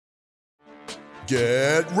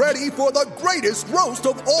Get ready for the greatest roast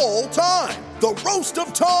of all time, the Roast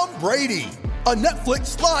of Tom Brady, a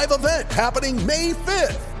Netflix live event happening May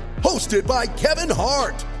 5th. Hosted by Kevin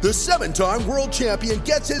Hart, the 7-time world champion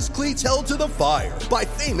gets his cleats held to the fire by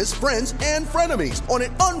famous friends and frenemies on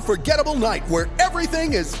an unforgettable night where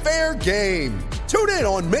everything is fair game. Tune in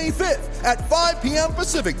on May 5th at 5 p.m.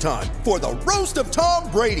 Pacific time for the Roast of Tom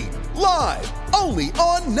Brady, live only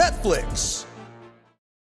on Netflix.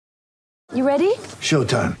 You ready?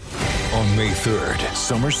 Showtime. On May 3rd,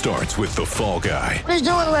 summer starts with The Fall Guy. Let's do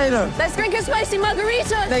it later. Let's drink a spicy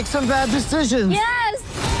margarita. Make some bad decisions. Yes!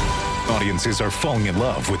 Audiences are falling in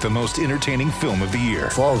love with the most entertaining film of the year.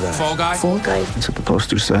 Fall Guy. Fall Guy? Fall guy. That's what the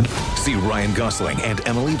poster said. See Ryan Gosling and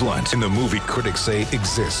Emily Blunt in the movie critics say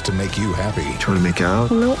exists to make you happy. Trying to make it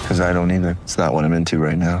out? Nope. Because I don't either. It's not what I'm into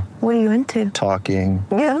right now. What are you into? Talking.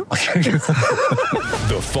 Yeah.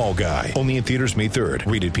 The Fall Guy. Only in theaters May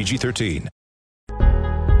 3rd. Rated PG-13.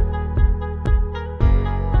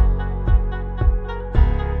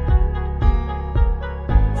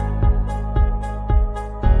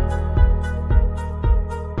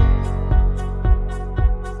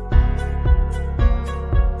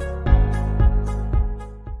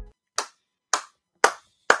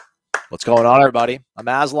 What's going on, everybody? I'm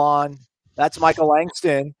Aslan. That's Michael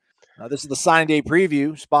Langston. This is the signing day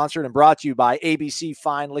preview, sponsored and brought to you by ABC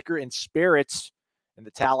Fine Liquor and Spirits in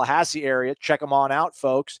the Tallahassee area. Check them on out,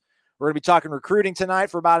 folks. We're going to be talking recruiting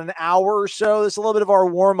tonight for about an hour or so. This is a little bit of our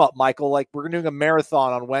warm-up, Michael. Like, we're doing a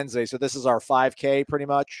marathon on Wednesday, so this is our 5K pretty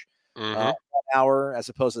much. 1 hour as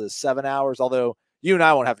opposed to the 7 hours, although you and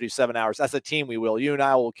I won't have to do 7 hours. That's a team we will. You and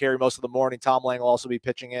I will carry most of the morning. Tom Lang will also be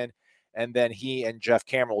pitching in. And then he and Jeff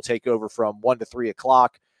Cameron will take over from 1 to 3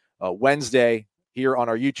 o'clock Wednesday here on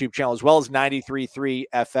our YouTube channel, as well as 93.3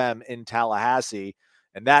 FM in Tallahassee.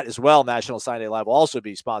 And that as well, National Signing Day Live, will also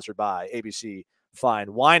be sponsored by ABC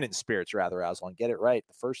Fine Wine and Spirits, rather, Aslan. Get it right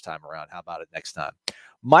the first time around. How about it next time?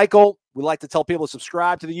 Michael, we like to tell people to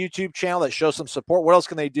subscribe to the YouTube channel, that show some support. What else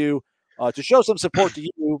can they do to show some support to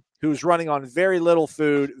you, who's running on very little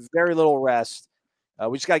food, very little rest?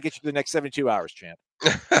 We just got to get you to the next 72 hours, champ.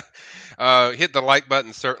 Hit the like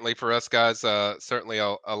button, certainly, for us guys. Certainly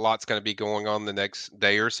a lot's going to be going on the next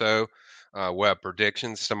day or so. We'll have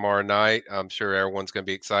predictions tomorrow night. I'm sure everyone's going to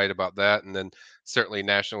be excited about that. And then certainly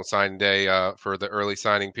National Signing Day for the early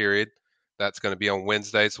signing period. That's going to be on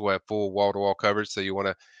Wednesday, so we'll have full wall-to-wall coverage. So you want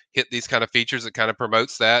to hit these kind of features. That kind of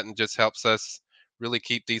promotes that and just helps us really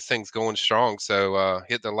keep these things going strong. So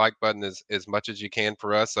hit the like button as much as you can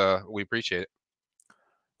for us. We appreciate it.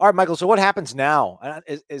 All right, Michael, so what happens now?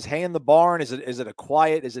 Is hay in the barn? Is it a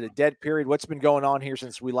quiet? Is it a dead period? What's been going on here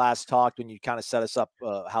since we last talked when you kind of set us up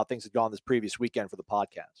how things had gone this previous weekend for the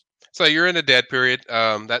podcast? So you're in a dead period.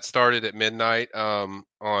 That started at midnight on,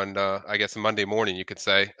 I guess, Monday morning, you could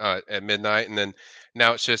say, at midnight. And then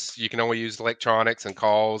now it's just you can only use electronics and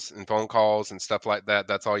calls and phone calls and stuff like that.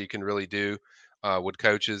 That's all you can really do with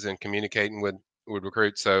coaches and communicating with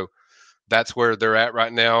recruits. So that's where they're at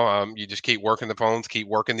right now. You just keep working the phones, keep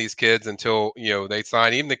working these kids until, they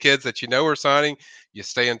sign. Even the kids that are signing, you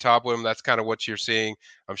stay on top of them. That's kind of what you're seeing.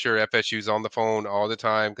 I'm sure FSU's on the phone all the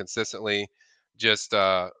time, consistently, just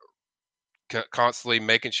constantly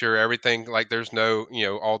making sure everything, like there's no,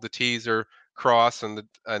 all the T's are crossed and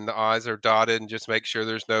the I's are dotted, and just make sure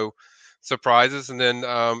there's no surprises. And then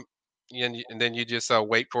you just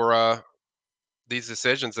wait for these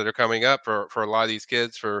decisions that are coming up for a lot of these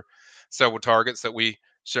kids, for several targets that we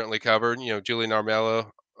certainly covered. Julian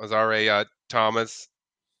Armello, Azare Thomas,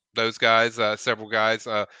 those guys, several guys.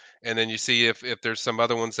 And then you see if there's some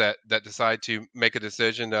other ones that decide to make a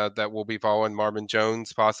decision that will be following. Marvin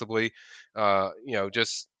Jones, possibly.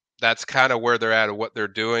 Just that's kind of where they're at and what they're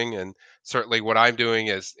doing. And certainly what I'm doing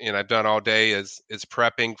is, and I've done all day, is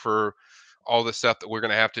prepping for all the stuff that we're going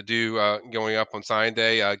to have to do going up on sign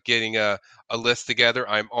day, getting a list together.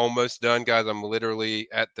 I'm almost done, guys. I'm literally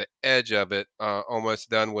at the edge of it, almost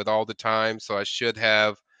done with all the time. So I should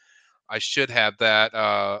have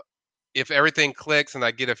that. If everything clicks and I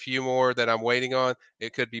get a few more that I'm waiting on,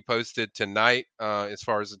 it could be posted tonight as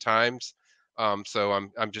far as the times. So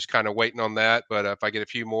I'm just kind of waiting on that. But if I get a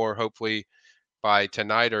few more, hopefully by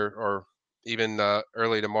tonight or even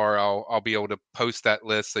early tomorrow, I'll be able to post that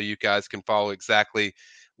list so you guys can follow exactly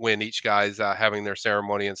when each guy's having their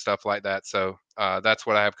ceremony and stuff like that. So that's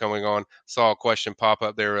what I have going on. Saw a question pop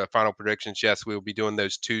up there. Final predictions. Yes, we will be doing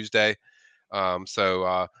those Tuesday. I'm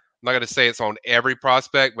not going to say it's on every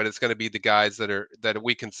prospect, but it's going to be the guys that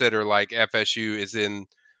we consider, like FSU is in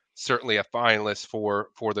certainly a finalist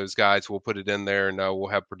for those guys. We'll put it in there, and we'll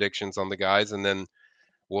have predictions on the guys, and then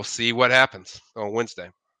we'll see what happens on Wednesday.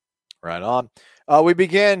 Right on. We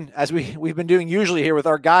begin, as we've been doing usually here, with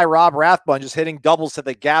our guy Rob Rathbun just hitting doubles to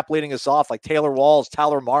the gap, leading us off like Taylor Walls,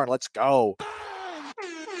 Tyler Martin. Let's go.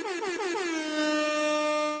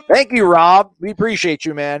 Thank you, Rob. We appreciate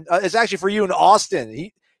you, man. It's actually for you in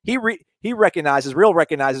Austin. He recognizes real.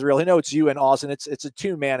 He know it's you in Austin. It's a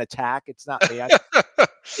 2-man attack. It's not me.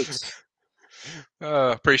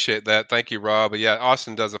 Appreciate that. Thank you, Rob. But yeah,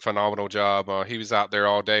 Austin does a phenomenal job. He was out there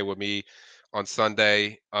all day with me on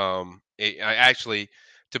Sunday. I actually,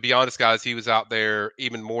 to be honest, guys, he was out there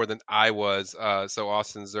even more than I was. So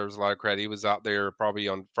Austin deserves a lot of credit. He was out there probably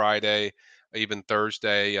on Friday, even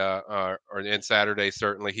Thursday, and Saturday.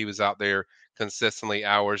 Certainly, he was out there consistently,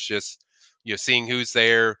 hours, just seeing who's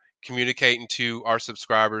there, communicating to our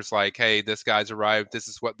subscribers like, hey, this guy's arrived, this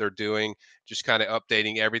is what they're doing, just kind of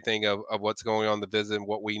updating everything of what's going on the visit and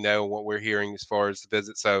what we know and what we're hearing as far as the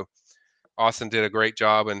visit. So Austin did a great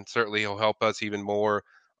job, and certainly he'll help us even more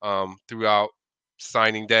throughout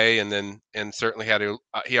signing day. And certainly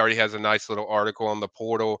he already has a nice little article on the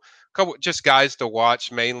portal, couple just guys to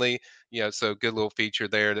watch mainly, so good little feature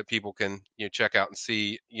there that people can check out and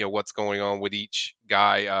see what's going on with each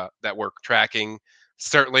guy that we're tracking.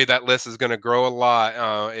 Certainly that list is going to grow a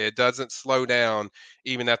lot. It doesn't slow down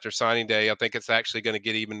even after signing day. I think it's actually going to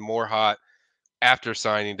get even more hot after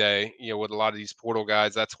signing day. With a lot of these portal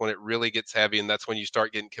guys, that's when it really gets heavy, and that's when you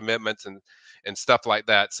start getting commitments and stuff like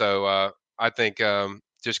that. So I think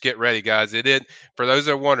just get ready, guys. For those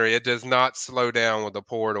that are wondering, it does not slow down with the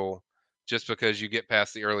portal just because you get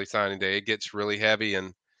past the early signing day. It gets really heavy,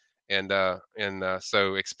 and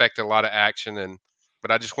so expect a lot of action. But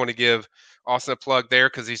I just want to give Austin a plug there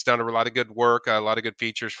because he's done a lot of good work, a lot of good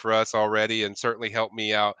features for us already, and certainly helped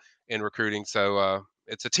me out in recruiting. So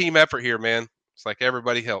it's a team effort here, man. It's like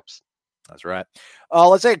everybody helps. That's right.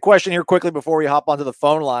 Let's take a question here quickly before we hop onto the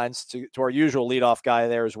phone lines to our usual leadoff guy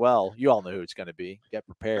there as well. You all know who it's going to be. Get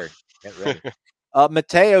prepared. Get ready.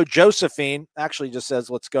 Mateo Josephine actually just says,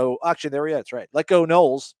 let's go. Actually, there we are. That's right. Let go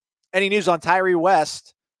Knowles. Any news on Tyree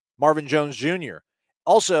West, Marvin Jones Jr.?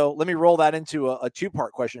 Also, let me roll that into a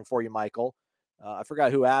two-part question for you, Michael. I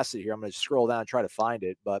forgot who asked it here. I'm going to scroll down and try to find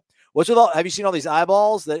it. But have you seen all these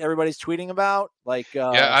eyeballs that everybody's tweeting about?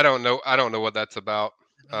 Yeah, I don't know. I don't know what that's about.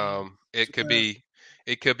 It could be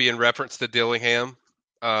in reference to Dillingham.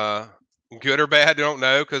 Good or bad, I don't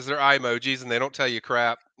know, because they're eye emojis and they don't tell you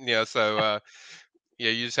crap. So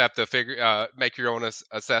you just have to make your own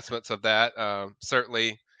assessments of that.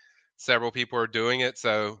 Certainly, several people are doing it,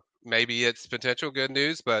 so maybe it's potential good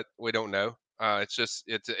news, but we don't know.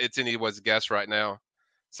 It's anyone's guess right now.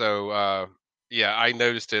 So I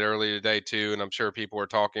noticed it earlier today too, and I'm sure people are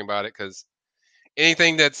talking about it because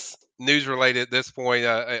anything that's news related at this point,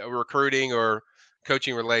 recruiting or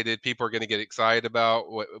coaching related, people are going to get excited about,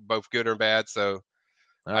 both good or bad. So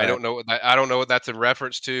I don't know what that's in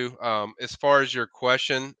reference to. As far as your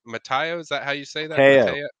question, Mateo, is that how you say that?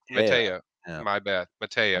 Mateo. Yeah. My bad,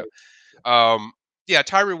 Mateo.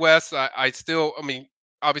 Tyree West.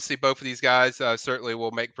 Obviously both of these guys certainly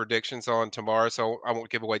will make predictions on tomorrow, so I won't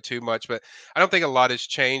give away too much. But I don't think a lot has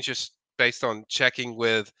changed just based on checking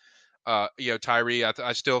with Tyree.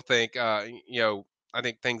 I still think I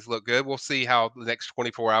think things look good. We'll see how the next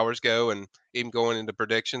 24 hours go, and even going into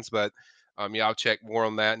predictions. But I'll check more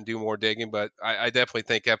on that and do more digging. But I definitely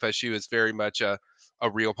think FSU is very much a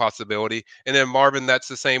real possibility. And then Marvin, that's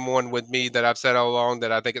the same one with me that I've said all along,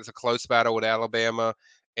 that I think it's a close battle with Alabama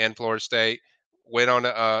and Florida State. Went on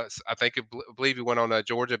I believe he went on a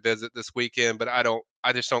Georgia visit this weekend, but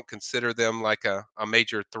I just don't consider them like a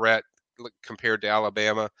major threat compared to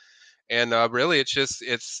Alabama. And really,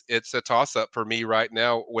 it's a toss up for me right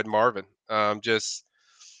now with Marvin.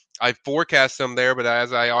 I forecast them there, but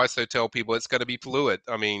as I also tell people, it's going to be fluid.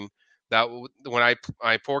 I mean, that when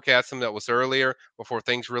I forecast them, that was earlier before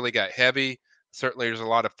things really got heavy. Certainly, there's a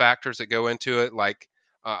lot of factors that go into it. Like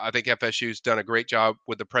I think FSU's done a great job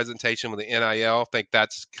with the presentation with the NIL. I think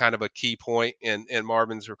that's kind of a key point in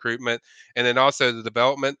Marvin's recruitment, and then also the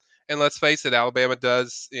development. And let's face it,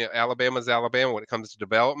 Alabama's Alabama when it comes to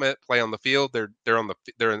development, play on the field. They're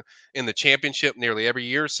in the championship nearly every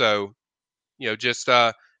year. So,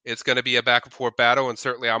 it's going to be a back and forth battle, and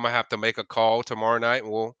certainly I'm gonna have to make a call tomorrow night,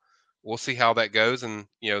 and we'll see how that goes. And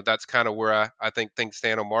that's kind of where I think things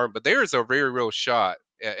stand on Marvin. But there is a very real shot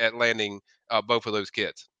at landing both of those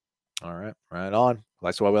kids. All right, right on.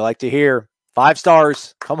 That's what we like to hear. 5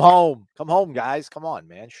 stars. Come home, guys. Come on,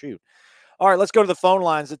 man. Shoot. All right, let's go to the phone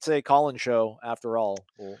lines. It's a call-in show after all.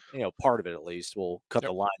 Well, part of it at least. We'll cut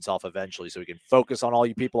the lines off eventually so we can focus on all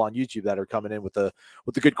you people on YouTube that are coming in with the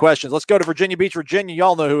good questions. Let's go to Virginia Beach, Virginia.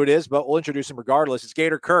 Y'all know who it is, but we'll introduce him regardless. It's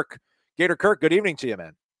Gator Kirk. Gator Kirk, good evening to you,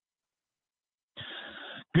 man.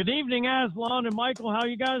 Good evening, Aslan and Michael. How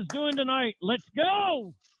you guys doing tonight? Let's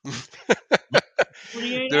go.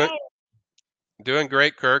 48 hours. Doing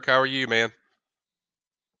great, Kirk. How are you, man?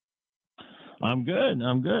 I'm good.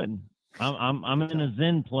 I'm in a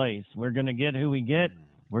zen place. We're gonna get who we get.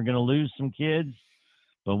 We're gonna lose some kids,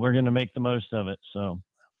 but we're gonna make the most of it. So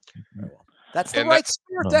that's the right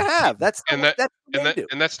spirit to have. That's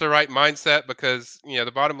the right mindset, because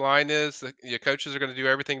the bottom line is your coaches are going to do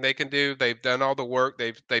everything they can do. They've done all the work.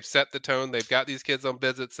 They've set the tone. They've got these kids on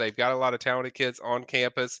visits. They've got a lot of talented kids on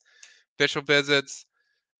campus, official visits,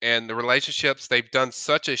 and the relationships. They've done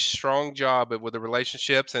such a strong job with the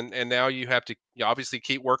relationships, and now you have to obviously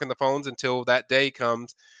keep working the phones until that day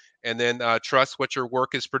comes, and then trust what your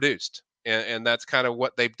work is produced. And that's kind of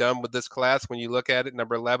what they've done with this class. When you look at it,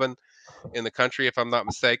 number 11 in the country, if I'm not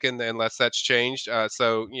mistaken, unless that's changed.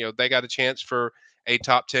 So they got a chance for a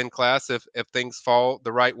top 10 class if things fall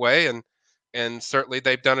the right way, and certainly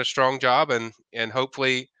they've done a strong job, and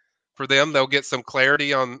hopefully for them they'll get some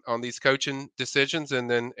clarity on these coaching decisions,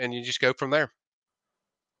 and you just go from there.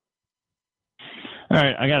 All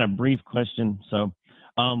right, I got a brief question. So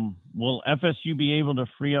will FSU be able to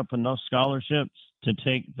free up enough scholarships to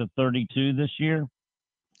take the 32 this year?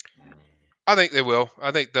 I think they will.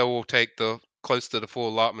 I think they will take close to the full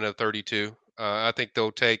allotment of 32. I think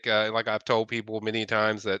they'll take, like I've told people many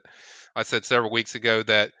times, that I said several weeks ago,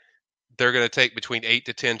 that they're going to take between 8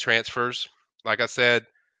 to 10 transfers. Like I said,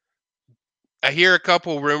 I hear a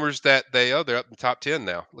couple rumors that they're up in the top 10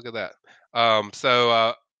 now. Look at that.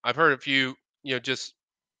 So I've heard a few, just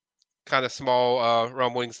kind of small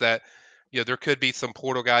rumblings that there could be some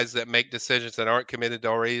portal guys that make decisions that aren't committed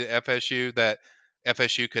already to FSU, that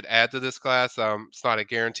FSU could add to this class. It's not a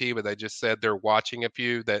guarantee, but they just said they're watching a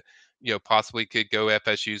few that possibly could go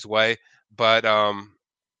FSU's way. But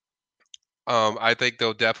I think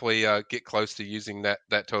they'll definitely get close to using that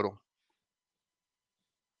total.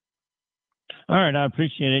 All right, I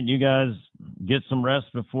appreciate it. You guys get some rest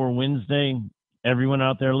before Wednesday. Everyone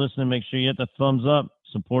out there listening, make sure you hit the thumbs up.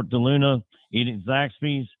 Support DeLuna, eat at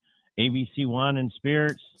Zaxby's, ABC Wine and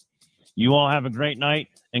Spirits. You all have a great night,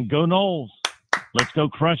 and go Noles. Let's go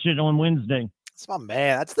crush it on Wednesday. That's my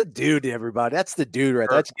man. That's the dude, everybody. That's the dude right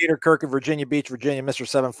there. That's Gator Kirk in Virginia Beach, Virginia, Mr.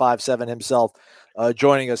 757 himself,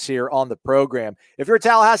 joining us here on the program. If you're a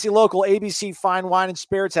Tallahassee local, ABC Fine Wine and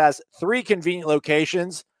Spirits has 3 convenient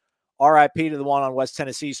locations. RIP to the one on West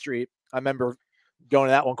Tennessee Street. I remember going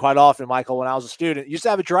to that one quite often, Michael, when I was a student. It used to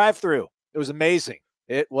have a drive-through. It was amazing.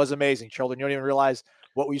 It was amazing. Children, you don't even realize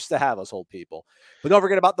what we used to have, us old people. But don't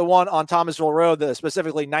forget about the one on Thomasville Road,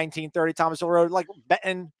 specifically 1930 Thomasville Road, like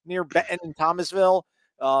Benton, near Benton and Thomasville.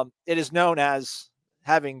 It is known as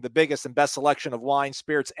having the biggest and best selection of wine,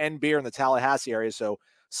 spirits, and beer in the Tallahassee area. So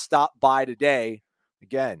stop by today.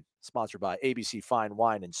 Again, sponsored by ABC Fine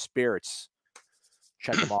Wine and Spirits.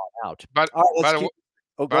 Check them all out. By the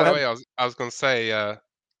way, I was going to say,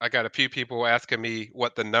 I got a few people asking me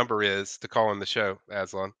what the number is to call on the show,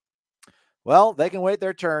 Aslan. Well, they can wait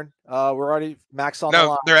their turn. We're already max on the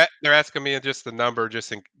line. No, they're asking me just the number,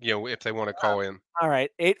 just in, if they want to call in. All right,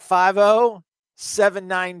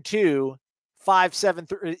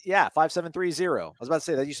 850-792-5730. Yeah, 5730. I was about to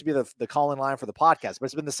say that used to be the call-in line for the podcast, but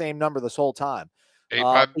it's been the same number this whole time.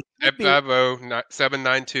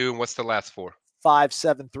 850-792, and what's the last 4?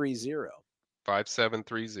 5730.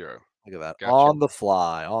 5730. Look at that. Gotcha. On the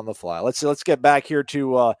fly. Let's get back here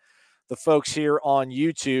to the folks here on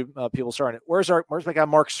YouTube. People starting. Where's my guy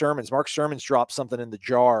Mark Sermons? Mark Sermons dropped something in the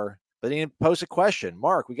jar, but he didn't post a question.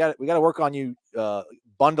 Mark, we got to work on you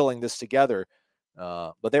bundling this together.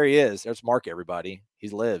 But there he is. There's Mark. Everybody, he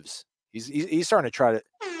lives. He's starting to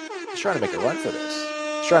he's trying to make a run for this.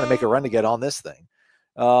 He's trying to make a run to get on this thing.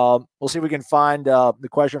 We'll see if we can find the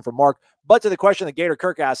question from Mark. But to the question that Gator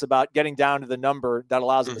Kirk asked about getting down to the number that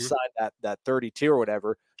allows him to sign that 32 or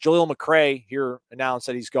whatever, Jaleel McRae here announced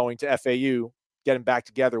that he's going to FAU, getting back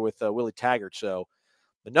together with Willie Taggart. So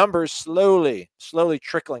the numbers slowly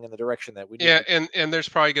trickling in the direction that we need. Yeah, and there's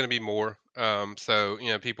probably going to be more. So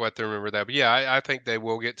people have to remember that. But yeah, I think they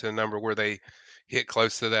will get to a number where they hit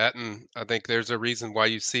close to that, and I think there's a reason why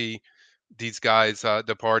you see these guys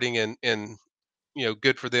departing, and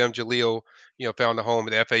good for them. Jaleel, found a home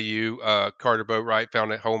at FAU. Carter Boatwright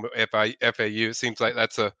found a home at FAU. It seems like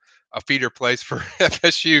that's a feeder place for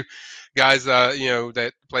FSU guys,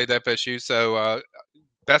 that played FSU. So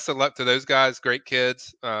best of luck to those guys. Great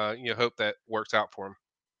kids. Hope that works out for them.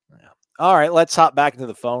 Yeah. All right, let's hop back into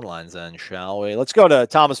the phone lines then, shall we? Let's go to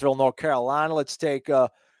Thomasville, North Carolina. Let's take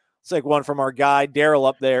one from our guy, Daryl,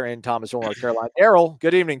 up there in Thomasville, North Carolina. Daryl,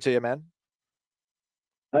 good evening to you, man.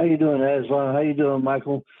 How you doing, Aslan? How you doing,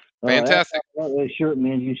 Michael? Fantastic. That shirt,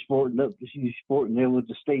 man, you sporting there with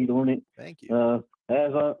the state on it. Thank you.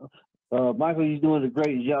 Michael, you're doing a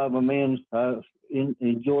great job, my man.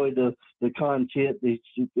 Enjoy the content that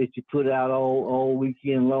you put out all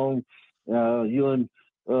weekend long. Y'all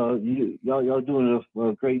doing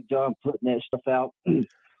a great job putting that stuff out.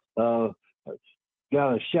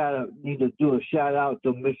 Got a shout out. Need to do a shout out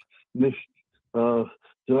to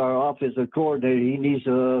to our offensive coordinator. He needs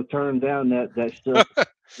to turn down that stuff at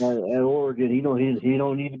Oregon. He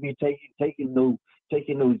don't need to be taking no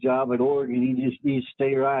job at Oregon. He just needs to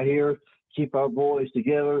stay right here, keep our boys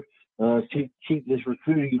together, keep this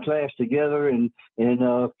recruiting class together, and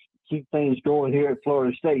keep things going here at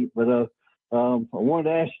Florida State. But I wanted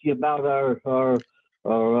to ask you about our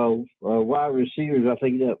wide receivers. I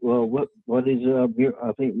think that what is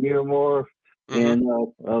I think Miramar and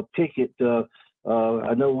Pickett.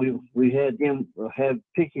 I know we had them have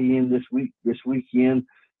Pickett in this weekend,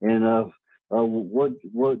 and what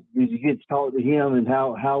did you get to talk to him, and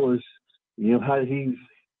how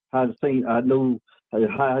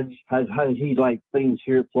did he like things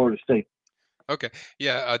here at Florida State? Okay,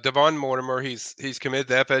 yeah, Devon Mortimer, he's committed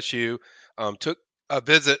to FSU. Took a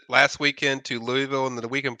visit last weekend to Louisville, and then the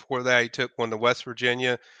weekend before that, he took one to West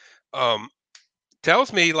Virginia.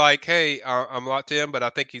 Tells me like, hey, I'm locked in, but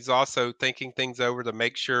I think he's also thinking things over to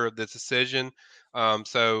make sure of the decision.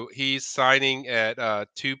 So he's signing at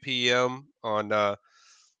 2 p.m. on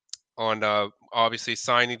obviously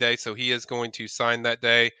signing day. So he is going to sign that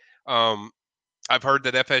day. I've heard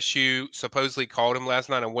that FSU supposedly called him last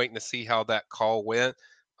night. I'm waiting to see how that call went.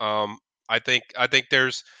 I think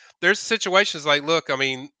there's situations like, look, I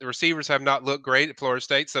mean, the receivers have not looked great at Florida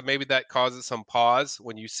State, so maybe that causes some pause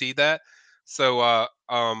when you see that. So,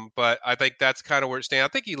 but I think that's kind of where it stands.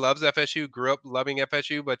 I think he loves FSU, grew up loving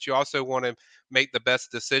FSU, but you also want to make the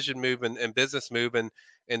best decision move and business move and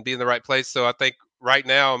be in the right place. So I think right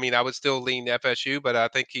now, I mean, I would still lean FSU, but I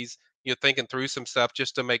think he's thinking through some stuff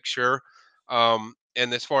just to make sure. And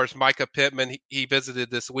as far as Micah Pittman, he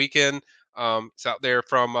visited this weekend. It's out there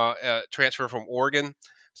from transfer from Oregon.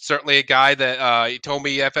 Certainly a guy that he told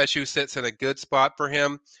me FSU sits in a good spot for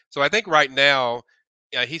him. So I think right now,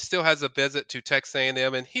 he still has a visit to Texas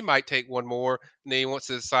A&M, and he might take one more. And then he wants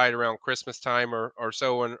to decide around Christmas time or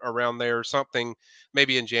so, and around there or something,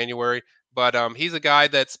 maybe in January. But he's a guy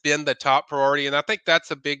that's been the top priority, and I think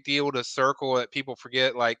that's a big deal to circle that people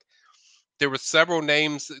forget. Like, there were several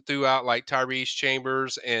names throughout, like Tyrese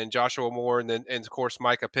Chambers and Joshua Moore, and of course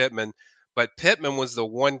Micah Pittman. But Pittman was the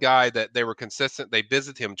one guy that they were consistent. They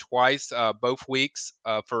visited him twice, both weeks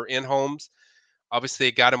for in-homes. Obviously,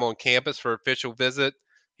 they got him on campus for official visit.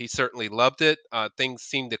 He certainly loved it. Things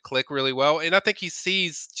seemed to click really well. And I think he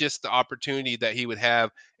sees just the opportunity that he would have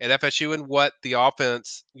at FSU and what the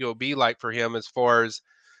offense be like for him as far as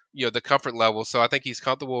the comfort level. So I think he's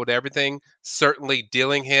comfortable with everything. Certainly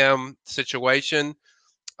Dillingham situation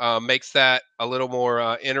makes that a little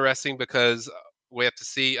more interesting, because we have to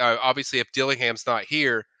see, obviously, if Dillingham's not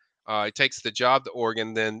here, he takes the job to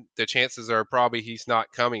Oregon, then the chances are probably he's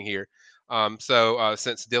not coming here. So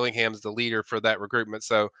since Dillingham's the leader for that recruitment.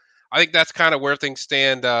 So I think that's kind of where things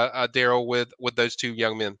stand, Daryl, with those two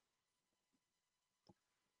young men.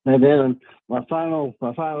 And then my final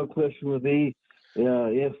question would be,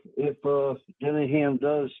 if Dillingham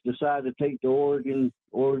does decide to take the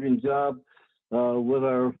Oregon job, with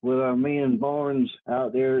our man Barnes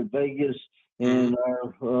out there at Vegas, and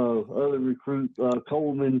our other recruit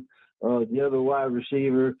Coleman, the other wide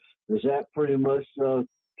receiver, does that pretty much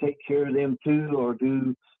take care of them too, or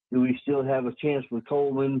do we still have a chance with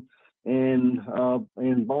Coleman and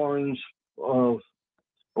Barnes on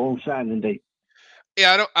signing day?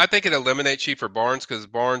 Yeah, I think it eliminates you for Barnes, because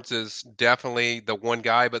Barnes is definitely the one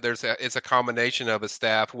guy, but it's a combination of a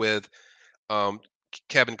staff with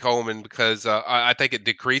Kevin Coleman, because I think it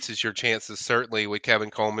decreases your chances certainly with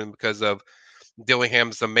Kevin Coleman, because of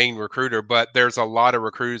Dillingham's the main recruiter, but there's a lot of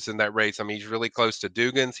recruiters in that race. I mean, he's really close to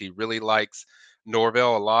Dugans. He really likes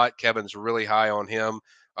Norvell a lot. Kevin's really high on him.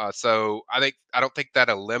 So I don't think that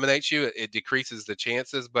eliminates you. It decreases the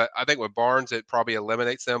chances, but I think with Barnes, it probably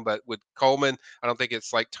eliminates them. But with Coleman, I don't think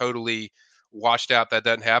it's like totally washed out that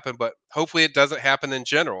doesn't happen, but hopefully it doesn't happen in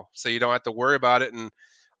general, so you don't have to worry about it. And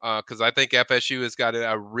because I think FSU has got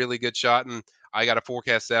a really good shot, and I got a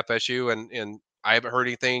forecast to FSU, and I haven't heard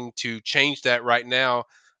anything to change that right now.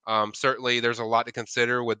 Certainly there's a lot to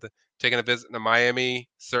consider with taking a visit to Miami.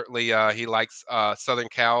 Certainly he likes Southern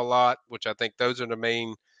Cal a lot, which I think those are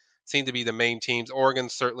seem to be the main teams.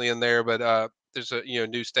 Oregon's certainly in there, but there's a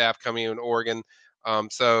new staff coming in Oregon.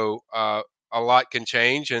 So a lot can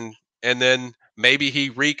change, and then maybe he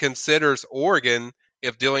reconsiders Oregon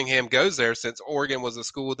if Dillingham goes there, since Oregon was a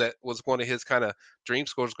school that was one of his kind of dream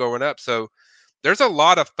schools growing up. So there's a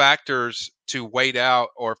lot of factors to wait out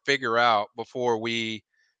or figure out before we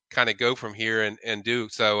kind of go from here and do.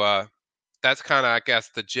 So that's kind of, I guess,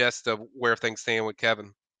 the gist of where things stand with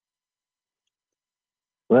Kevin.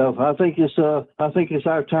 Well, I think it's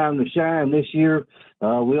our time to shine this year.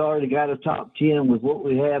 We already got a top 10 with what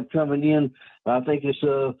we have coming in. I think this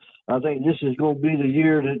is going to be the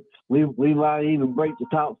year that we might even break the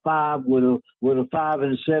top 5 with a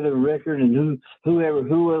 5-7 record. And who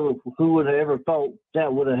would have ever thought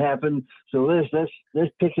that would have happened? So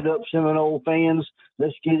let's pick it up, Seminole fans.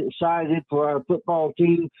 Let's get excited for our football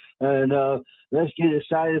team, and let's get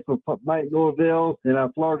excited for Mike Norvell and our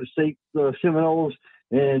Florida State Seminoles.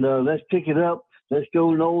 And let's pick it up. Let's go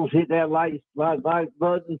Noles. Hit that like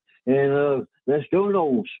button, and let's go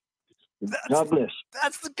Noles. God bless.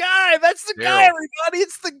 That's the guy. That's the guy, everybody.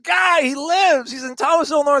 It's the guy. He lives. He's in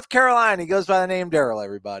Thomasville, North Carolina. He goes by the name Daryl,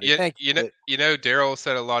 everybody. Yeah, Thank you. Daryl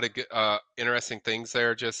said a lot of good, interesting things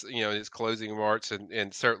there, just, his closing remarks,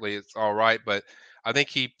 and certainly it's all right. But I think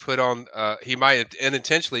he put on, he might have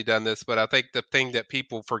unintentionally done this, but I think the thing that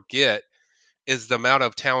people forget is the amount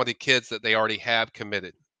of talented kids that they already have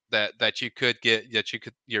committed that you could get,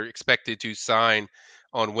 you're expected to sign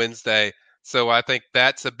on Wednesday. So I think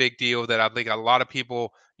that's a big deal that I think a lot of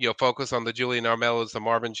people, focus on the Julian Armellos, the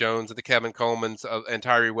Marvin Jones, the Kevin Colemans, and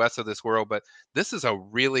Tyree West of this world. But this is a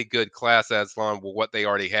really good class, Aslan, with what they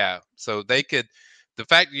already have. So the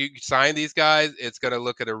fact you sign these guys, it's going to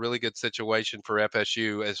look at a really good situation for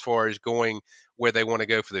FSU as far as going where they want to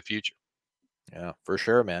go for the future. Yeah, for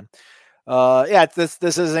sure, man.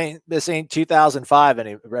 This ain't 2005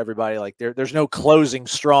 everybody. Like there's no closing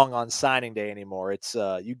strong on signing day anymore. It's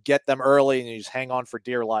you get them early and you just hang on for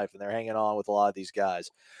dear life, and they're hanging on with a lot of these guys.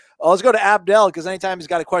 Let's go to Abdel, because anytime he's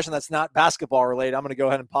got a question that's not basketball related, I'm going to go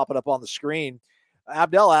ahead and pop it up on the screen.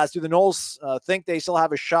 Abdel asked, do the Noles think they still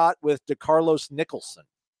have a shot with DeCarlos Nicholson?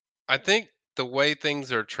 I think the way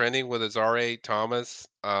things are trending with Azare Thomas,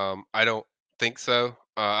 I don't think so.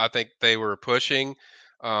 I think they were pushing.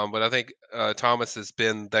 But I think Thomas has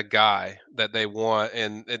been the guy that they want,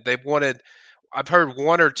 and they've wanted. I've heard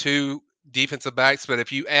 1 or 2 defensive backs, but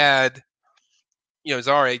if you add,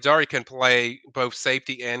 Zari can play both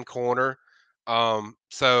safety and corner.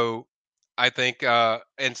 So I think,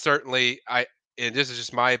 and certainly and this is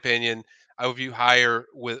just my opinion, I would view higher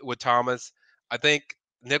with Thomas. I think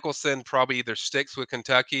Nicholson probably either sticks with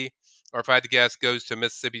Kentucky, or if I had to guess, goes to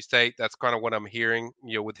Mississippi State. That's kind of what I'm hearing,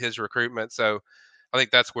 with his recruitment. So I think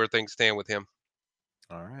that's where things stand with him.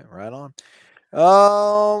 All right, right on.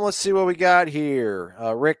 Let's see what we got here.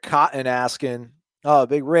 Rick Cotton asking,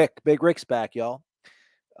 Big Rick's back, y'all.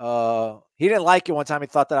 He didn't like it one time. He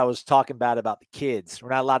thought that I was talking bad about the kids. We're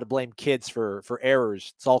not allowed to blame kids for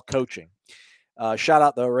errors. It's all coaching. Shout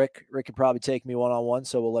out though, Rick. Rick could probably take me one-on-one,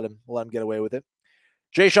 so we'll let him get away with it.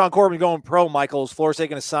 Jay Sean Corbin going pro, Michael. Is Florida State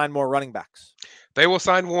going to sign more running backs? They will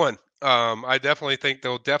sign one. I definitely think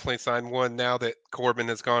they'll definitely sign one now that Corbin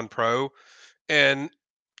has gone pro, and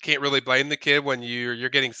can't really blame the kid when you're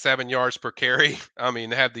getting 7 yards per carry. I mean,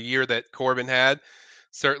 have the year that Corbin had.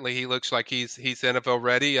 Certainly, he looks like he's NFL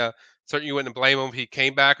ready. Certainly, you wouldn't blame him if he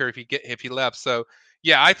came back or if he left. So,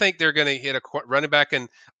 yeah, I think they're going to hit a running back. And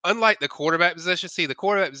unlike the quarterback position, the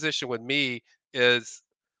quarterback position with me is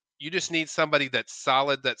you just need somebody that's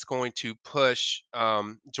solid, that's going to push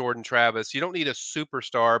Jordan Travis. You don't need a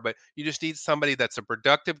superstar, but you just need somebody that's a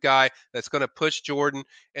productive guy that's going to push Jordan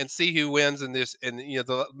and see who wins in this, and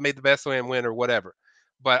made the best man win or whatever.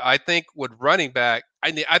 But I think with running back,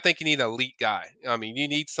 I think you need an elite guy. I mean, you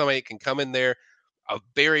need somebody that can come in there, a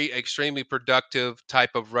very extremely productive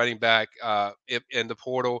type of running back in the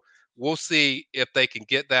portal. We'll see if they can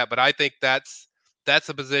get that, but I think that's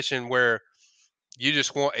a position where you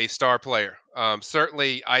just want a star player.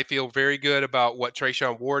 Certainly, I feel very good about what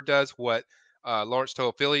Trayshawn Ward does, what Lawrence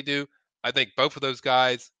Toafili do. I think both of those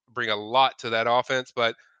guys bring a lot to that offense.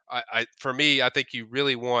 But for me, I think you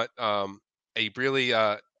really want a really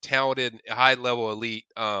talented, high-level elite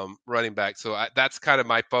running back. So that's kind of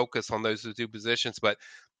my focus on those 2 positions. But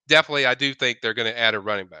definitely, I do think they're going to add a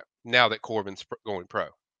running back now that Corbin's going pro.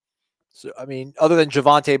 So, I mean, other than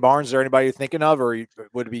Javante Barnes, is there anybody you're thinking of, or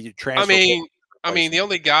would it be transfer? I mean, the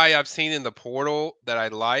only guy I've seen in the portal that I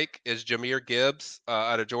like is Jahmyr Gibbs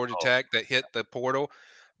out of Georgia Tech that hit the portal.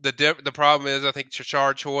 The problem is I think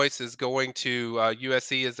Shashard Choice is going to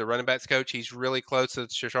USC as the running backs coach. He's really close to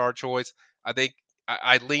Shashard Choice. I think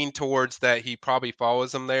I lean towards that he probably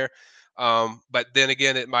follows him there. But then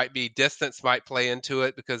again, it might be distance might play into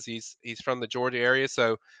it because he's from the Georgia area.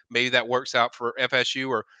 So maybe that works out for FSU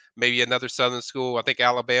or maybe another Southern school. I think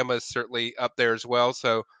Alabama is certainly up there as well.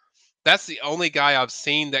 So that's the only guy I've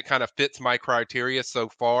seen that kind of fits my criteria so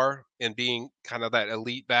far in being kind of that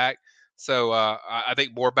elite back. So I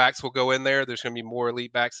think more backs will go in there. There's going to be more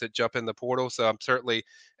elite backs that jump in the portal. So I'm certainly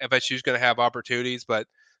FSU is going to have opportunities, but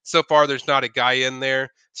so far there's not a guy in there.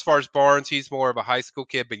 As far as Barnes, he's more of a high school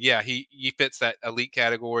kid, but yeah, he fits that elite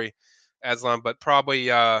category, Aslan. But probably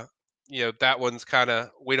that one's kind of,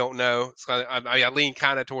 we don't know. It's kind of, I lean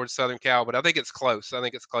kind of towards Southern Cal, but I think it's close. I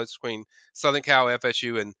think it's close between Southern Cal,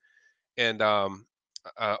 FSU, and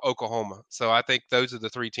Oklahoma. So I think those are the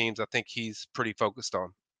three teams I think he's pretty focused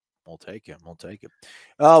on. We'll take it.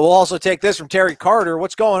 We'll also take this from Terry Carter.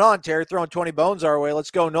 What's going on, Terry? Throwing 20 bones our way.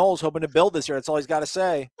 Let's go, Knowles. Hoping to build this here. That's all he's got to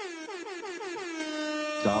say.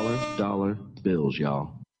 Dollar bills,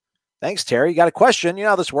 y'all. Thanks, Terry. You got a question? You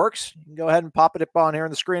know how this works. You can go ahead and pop it up on here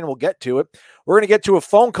on the screen, and we'll get to it. We're going to get to a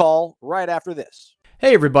phone call right after this.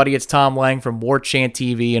 Hey everybody, it's Tom Lang from Warchant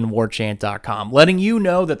TV and Warchant.com, letting you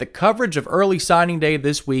know that the coverage of early signing day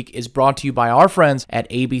this week is brought to you by our friends at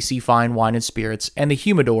ABC Fine Wine and Spirits and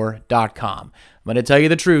thehumidor.com. I'm going to tell you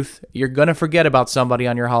the truth, you're going to forget about somebody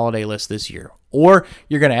on your holiday list this year. Or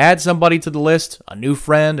you're going to add somebody to the list, a new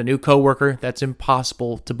friend, a new coworker that's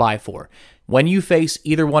impossible to buy for. When you face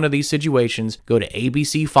either one of these situations, go to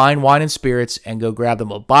ABC Fine Wine and Spirits and go grab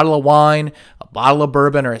them a bottle of wine, a bottle of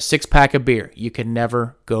bourbon, or a 6-pack of beer. You can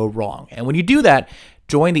never go wrong. And when you do that,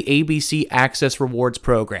 join the ABC Access Rewards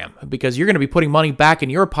program because you're going to be putting money back in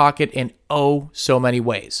your pocket in so many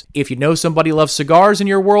ways. If you know somebody loves cigars in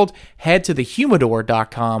your world, head to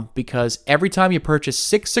thehumidor.com because every time you purchase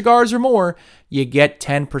 6 cigars or more, you get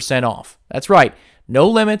 10% off. That's right. No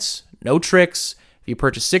limits, no tricks. If you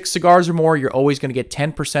purchase 6 cigars or more, you're always going to get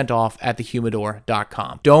 10% off at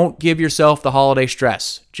thehumidor.com. Don't give yourself the holiday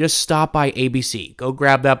stress. Just stop by ABC. Go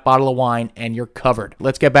grab that bottle of wine and you're covered.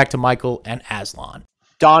 Let's get back to Michael and Aslan.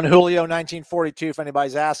 Don Julio, 1942, if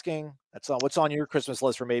anybody's asking. What's on your Christmas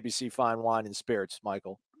list from ABC Fine Wine and Spirits,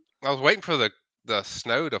 Michael? I was waiting for the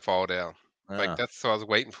snow to fall down. Like that's what I was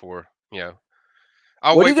waiting for.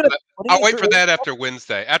 I'll wait for that after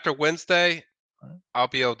Wednesday. After Wednesday, I'll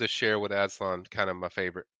be able to share with Aslan kind of my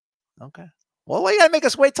favorite. Okay. Well, you got to make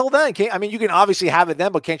us wait till then. You can obviously have it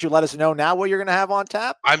then, but can't you let us know now what you're going to have on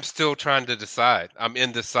tap? I'm still trying to decide. I'm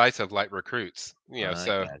indecisive like recruits.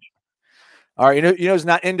 So. All right. You know who's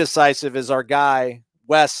not indecisive is our guy,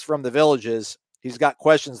 Wes from the Villages. He's got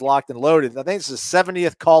questions locked and loaded. I think it's his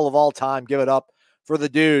 70th call of all time. Give it up for the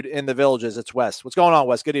dude in the Villages. It's Wes. What's going on,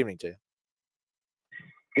 Wes? Good evening to you.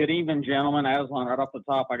 Good evening, gentlemen. Aslan, right off the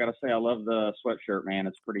top, I got to say I love the sweatshirt, man.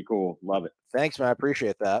 It's pretty cool. Love it. Thanks, man. I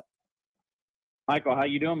appreciate that. Michael, how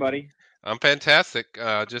you doing, buddy? I'm fantastic.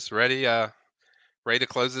 Just ready to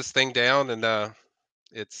close this thing down, and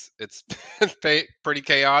it's pretty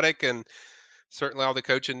chaotic, and certainly all the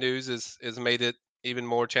coaching news has made it even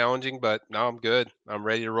more challenging. But no, I'm good. I'm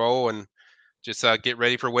ready to roll, and just get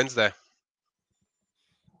ready for Wednesday.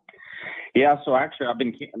 Yeah, so actually I've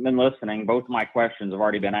been listening. Both of my questions have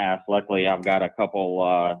already been asked. Luckily, I've got a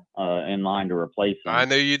couple in line to replace them. I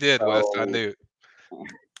knew you did, Wes. I knew.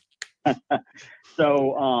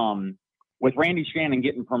 So with Randy Shannon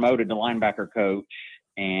getting promoted to linebacker coach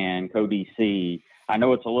and co-DC, I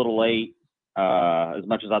know it's a little late. As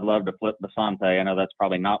much as I'd love to flip Basante, I know that's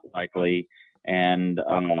probably not likely. And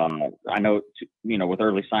I know, with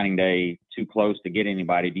early signing day, too close to get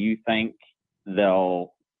anybody. Do you think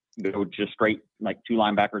they'll go just straight like 2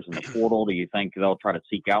 linebackers in the portal? Do you think they'll try to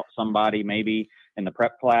seek out somebody maybe in the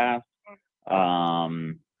prep class? Or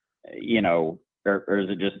is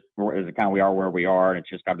it kind of we are where we are and it's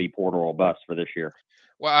just got to be portal or bust for this year?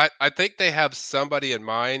 Well, I think they have somebody in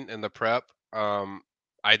mind in the prep.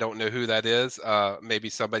 I don't know who that is. Maybe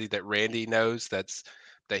somebody that Randy knows that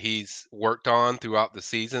he's worked on throughout the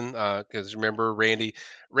season. Because remember, Randy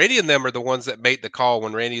and them are the ones that made the call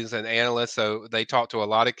when Randy's an analyst. So they talk to a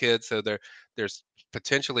lot of kids. So there's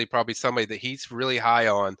potentially probably somebody that he's really high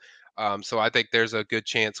on. So I think there's a good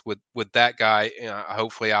chance with that guy.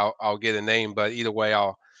 Hopefully I'll get a name, but either way,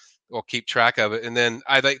 we'll keep track of it. And then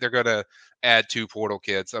I think they're going to add 2 portal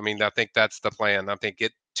kids. I think that's the plan. I think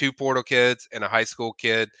get 2 portal kids and a high school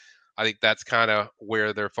kid. I think that's kind of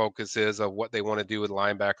where their focus is of what they want to do with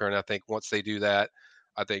linebacker. And I think once they do that,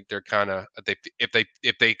 I think they're kind of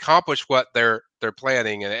if they accomplish what they're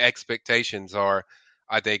planning and expectations are,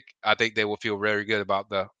 I think they will feel very good about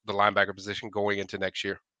the linebacker position going into next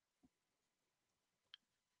year.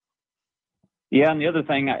 Yeah, and the other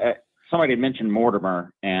thing, somebody had mentioned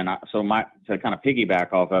Mortimer, and to kind of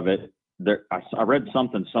piggyback off of it, I read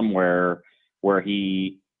something somewhere where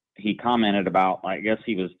he commented about, I guess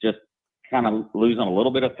he was just kind of losing a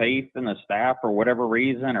little bit of faith in the staff for whatever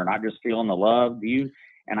reason, or not just feeling the love.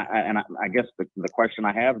 I guess the question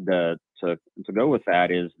I have to go with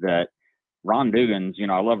that is that Ron Dugans,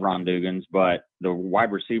 I love Ron Dugans, but the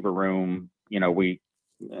wide receiver room, we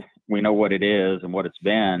know what it is and what it's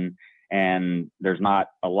been, and there's not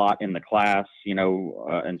a lot in the class,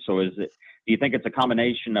 and so do you think it's a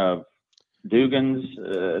combination of Dugans,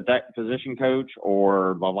 that position coach,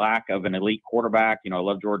 or the lack of an elite quarterback? I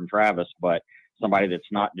love Jordan Travis, but somebody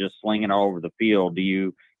that's not just slinging all over the field.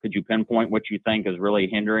 Could you pinpoint what you think is really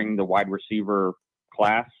hindering the wide receiver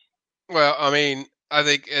class? Well, I mean, I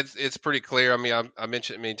think it's pretty clear. I mean, I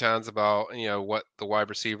mentioned it many times about what the wide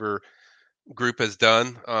receiver group has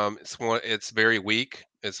done. It's very weak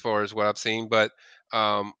as far as what I've seen, but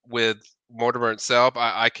with Mortimer itself,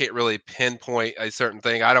 I can't really pinpoint a certain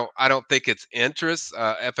thing. I don't think it's interest.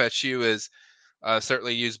 FSU is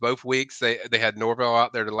certainly used both weeks. They had Norvell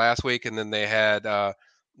out there the last week, and then they had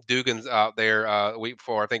Dugans out there the week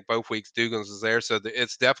before. I think both weeks Dugans was there, so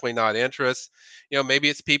it's definitely not interest. Maybe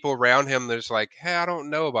it's people around him that's like, hey, I don't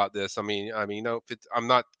know about this. I mean, I'm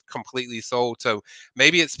not completely sold. So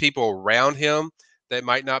maybe it's people around him that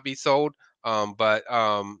might not be sold. But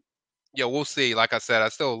we'll see. Like I said, I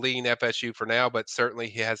still lean FSU for now, but certainly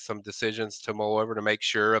he has some decisions to mull over to make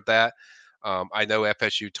sure of that. I know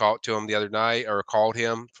FSU talked to him the other night or called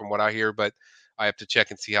him from what I hear, but I have to check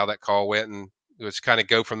and see how that call went, and let's kind of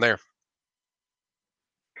go from there.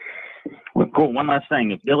 Well, cool. One last thing.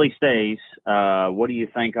 If Billy stays, what do you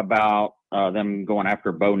think about them going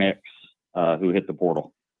after Bo Nix, who hit the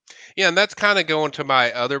portal? Yeah, and that's kind of going to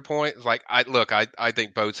my other point. Like, I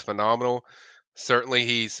think Bo's phenomenal. Certainly,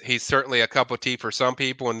 he's certainly a cup of tea for some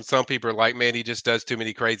people, and some people are like, man, he just does too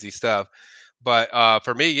many crazy stuff. But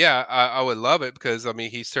for me, yeah, I would love it because, I mean,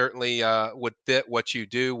 he certainly would fit what you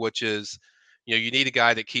do, which is, you need a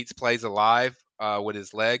guy that keeps plays alive with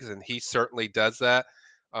his legs, and he certainly does that.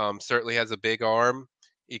 Certainly has a big arm.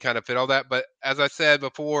 He kind of fit all that. But as I said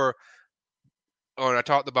before, when I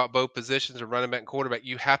talked about both positions of running back and quarterback,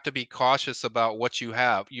 you have to be cautious about what you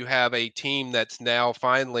have. You have a team that's now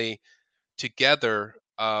finally together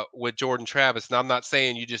with Jordan Travis. Now, I'm not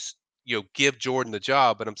saying you just give Jordan the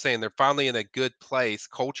job, but I'm saying they're finally in a good place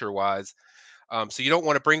culture-wise. So you don't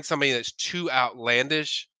want to bring somebody that's too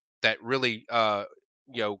outlandish that really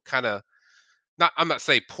kind of I'm not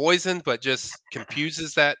saying poison, but just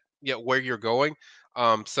confuses that where you're going.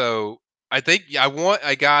 So I think I want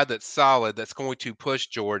a guy that's solid, that's going to push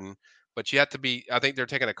Jordan, but you have to be. I think they're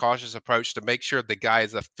taking a cautious approach to make sure the guy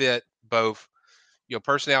is a fit, both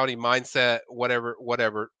personality, mindset,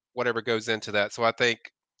 whatever goes into that. So I think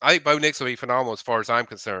Bo Nix will be phenomenal as far as I'm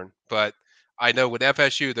concerned. But I know with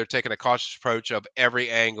FSU, they're taking a cautious approach of every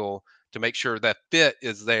angle to make sure that fit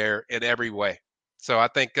is there in every way. So I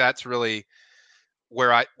think that's really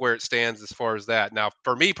where it stands as far as that. Now,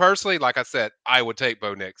 for me personally, like I said, I would take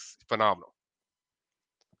Bo Nix. Phenomenal.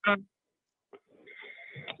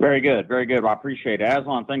 Very good. Very good. Well, I appreciate it.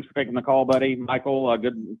 Aslan, thanks for taking the call, buddy. Michael,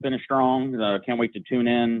 good finish strong. Can't wait to tune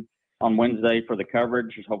in on Wednesday for the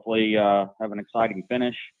coverage. Hopefully have an exciting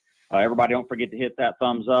finish. Everybody, don't forget to hit that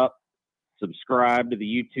thumbs up. Subscribe to the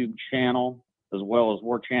YouTube channel, as well as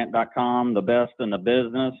warchant.com, the best in the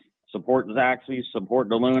business. Support Zaxby's, support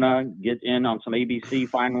DeLuna, get in on some ABC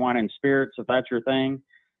Fine Wine and Spirits if that's your thing.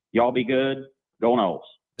 Y'all be good. Go Noles.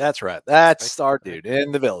 That's right. That's our dude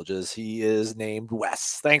in the Villages. He is named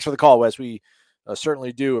Wes. Thanks for the call, Wes. We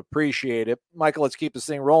certainly do appreciate it. Michael, let's keep this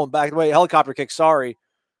thing rolling. Back the way, helicopter kick. Sorry.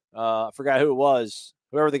 I forgot who it was.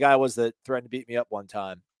 Whoever the guy was that threatened to beat me up one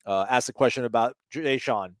time. Asked a question about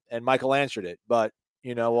Jay-Sean, and Michael answered it. But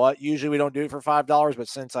you know what? Usually we don't do it for $5, but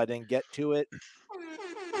since I didn't get to it,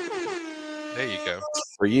 there you go.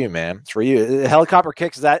 For you, man. It's for you. Helicopter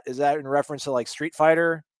kicks, is that in reference to like Street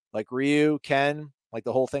Fighter, like Ryu, Ken, like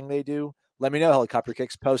the whole thing they do? Let me know, helicopter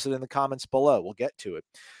kicks. Post it in the comments below. We'll get to it.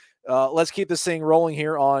 Let's keep this thing rolling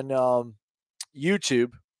here on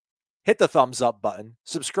YouTube. Hit the thumbs up button.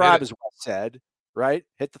 Subscribe, as well said, right?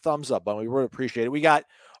 Hit the thumbs up button. We would appreciate it. We got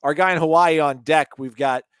our guy in Hawaii on deck. We've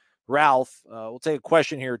got Ralph. We'll take a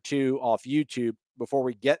question here, too, off YouTube before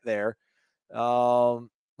we get there.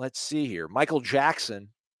 Let's see here. Michael Jackson,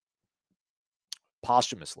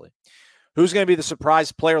 posthumously. Who's going to be the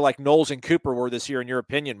surprise player like Knowles and Cooper were this year, in your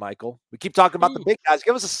opinion, Michael? We keep talking about the big guys.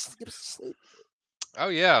 Give us a sleep. Oh,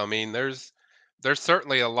 yeah. I mean, there's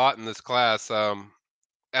certainly a lot in this class.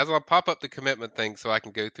 As I'll pop up the commitment thing so I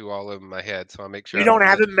can go through all of them in my head, so I make sure. You don't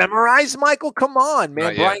have it memorized, Michael? Come on,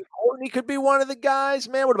 man. Brian Courtney could be one of the guys,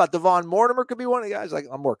 man. What about Devon Mortimer could be one of the guys? Like,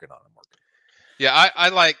 I'm working on it. Yeah, I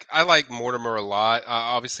like Mortimer a lot.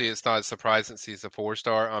 Obviously, it's not a surprise since he's a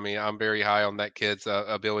 4-star. I mean, I'm very high on that kid's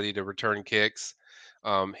ability to return kicks.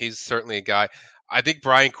 He's certainly a guy. I think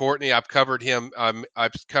Brian Courtney. I've covered him.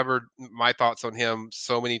 I've covered my thoughts on him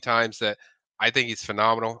so many times that I think he's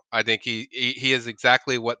phenomenal. I think he is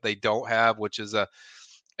exactly what they don't have, which is a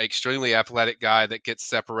extremely athletic guy that gets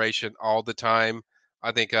separation all the time.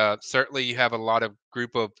 I think certainly you have a lot of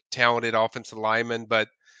group of talented offensive linemen, but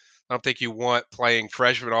I don't think you want playing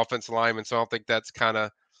freshman offensive linemen. So I don't think that's kind of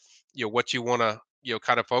what you want to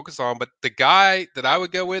kind of focus on. But the guy that I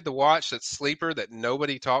would go with to watch that's sleeper that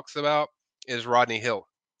nobody talks about is Rodney Hill.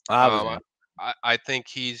 I think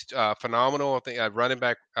he's phenomenal. I think running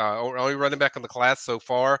back, only running back in the class so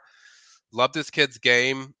far. Love this kid's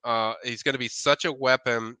game. He's going to be such a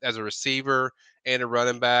weapon as a receiver and a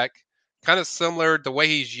running back. Kind of similar, the way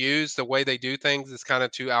he's used, the way they do things is kind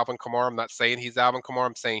of to Alvin Kamara. I'm not saying he's Alvin Kamara.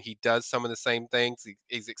 I'm saying he does some of the same things.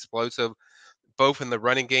 He's explosive, both in the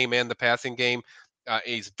running game and the passing game.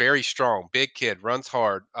 He's very strong, big kid, runs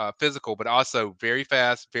hard, physical, but also very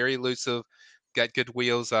fast, very elusive, got good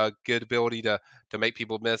wheels, good ability to make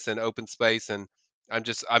people miss in open space. And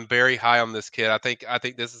I'm very high on this kid. I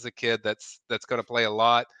think this is a kid that's going to play a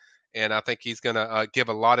lot. And I think he's going to give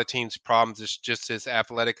a lot of teams problems. It's just his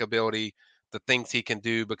athletic ability, the things he can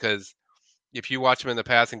do. Because if you watch him in the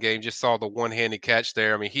passing game, just saw the one-handed catch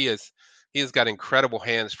there. I mean, he has got incredible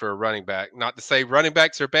hands for a running back. Not to say running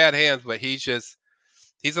backs are bad hands, but he's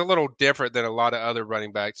a little different than a lot of other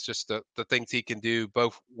running backs. Just the things he can do,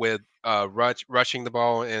 both with rushing the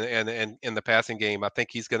ball and in the passing game. I think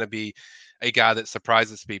he's going to be a guy that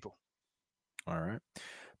surprises people. All right.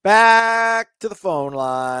 Back to the phone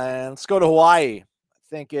line. Let's go to Hawaii. I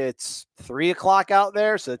think it's 3:00 out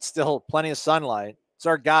there, so it's still plenty of sunlight. It's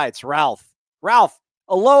our guy. It's Ralph. Ralph,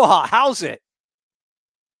 aloha. How's it?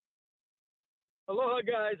 Aloha,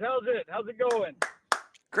 guys. How's it going?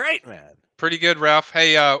 Great, man. Pretty good, Ralph.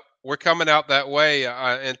 Hey, we're coming out that way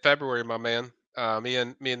in February, my man. Me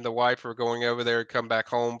and the wife are going over there, come back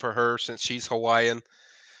home for her since she's Hawaiian.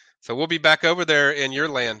 So we'll be back over there in your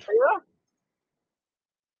land. Yeah.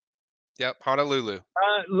 Yep, Honolulu.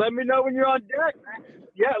 Let me know when you're on deck.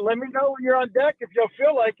 Yeah, let me know when you're on deck if y'all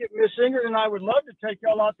feel like it. Miss Ingrid and I would love to take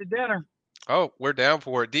y'all out to dinner. Oh, we're down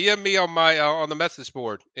for it. DM me on my on the message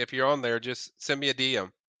board if you're on there. Just send me a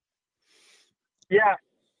DM. Yeah.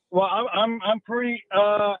 Well, I'm pretty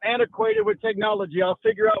antiquated with technology. I'll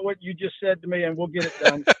figure out what you just said to me, and we'll get it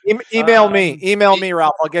done. Email me,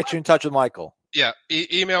 Ralph. I'll get you in touch with Michael. Yeah,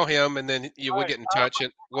 email him, and then we'll get in touch,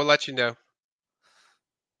 and we'll let you know.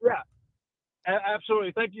 Yeah,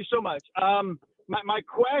 absolutely. Thank you so much. My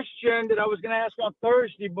question that I was going to ask on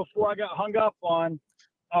Thursday before I got hung up on,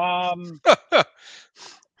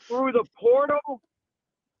 through the portal,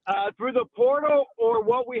 or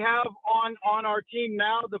what we have on our team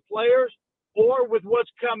now, the players, or with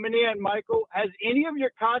what's coming in, Michael, has any of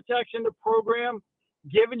your contacts in the program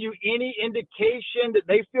given you any indication that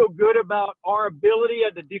they feel good about our ability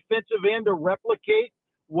at the defensive end to replicate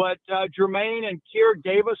what Jermaine and Kier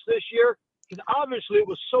gave us this year? Because obviously it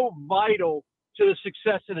was so vital to the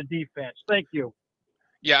success of the defense. Thank you.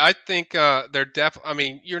 Yeah, I think they're I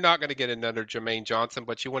mean, you're not going to get another Jermaine Johnson,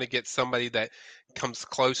 but you want to get somebody that comes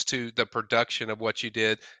close to the production of what you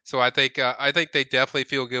did. So I think they definitely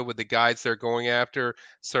feel good with the guys they're going after.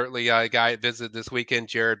 Certainly, a guy that visited this weekend,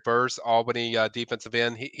 Jared Verse, Albany defensive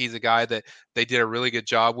end. He's a guy that they did a really good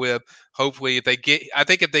job with. Hopefully, if they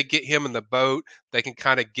get him in the boat, they can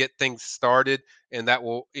kind of get things started, and that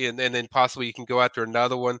will, and then possibly you can go after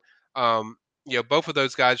another one. Both of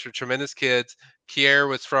those guys are tremendous kids. Kier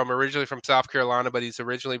was originally from South Carolina, but he's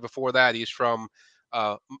originally before that. He's from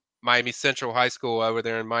Miami Central High School over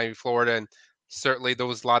there in Miami, Florida. And certainly there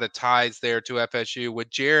was a lot of ties there to FSU. With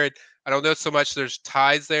Jared, I don't know so much there's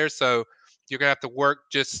ties there. So you're going to have to work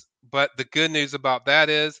but the good news about that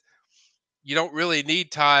is you don't really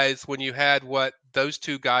need ties when you had what those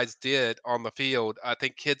two guys did on the field. I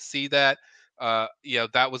think kids see that.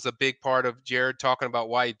 That was a big part of Jared talking about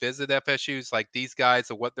why he visited FSU. It's like these guys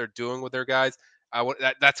and what they're doing with their guys.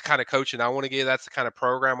 That's the kind of coaching I want to get. That's the kind of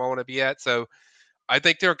program I want to be at. So I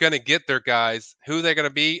think they're going to get their guys. Who they're going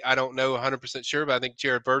to be, I don't know 100% sure, but I think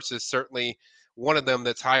Jared Verse is certainly one of them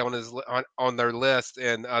that's high on their list,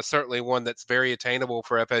 and certainly one that's very attainable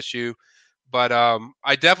for FSU. But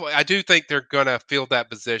I do think they're going to fill that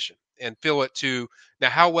position and fill it to now.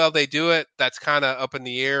 How well they do it, that's kind of up in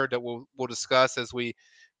the air. That we'll discuss as we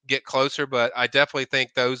get closer. But I definitely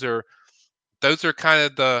think those are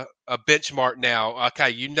kind of a benchmark now.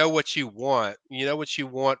 Okay, you know what you want. You know what you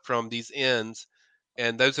want from these ends,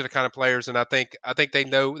 And those are the kind of players, and I think they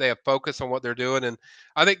know they have focus on what they're doing, and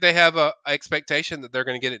I think they have a expectation that they're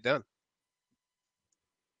going to get it done.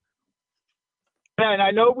 And I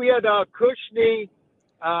know we had Cushney.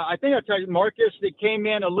 I think I told you, Marcus, that came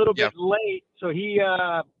in a little bit late, so he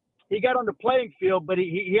got on the playing field, but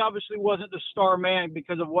he obviously wasn't the star man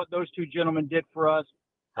because of what those two gentlemen did for us.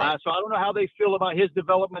 Right. So I don't know how they feel about his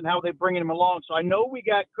development, how they're bringing him along. So I know we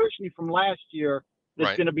got Cushney from last year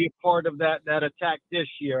that's going to be a part of that attack this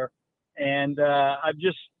year. And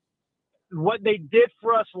what they did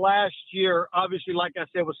for us last year, obviously, like I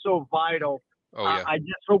said, was so vital. Oh, yeah. I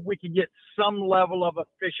just hope we can get some level of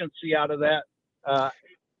efficiency out of that. To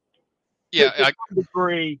some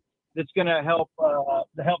degree, that's going to help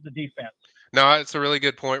the defense. No, it's a really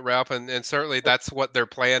good point, Ralph, and certainly that's what their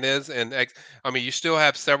plan is. And I mean, you still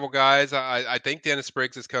have several guys. I think Dennis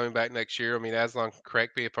Briggs is coming back next year. I mean, Aslan,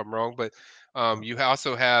 correct me if I'm wrong, but you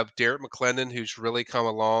also have Derek McClendon, who's really come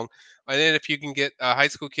along. And then if you can get a high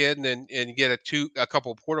school kid and get a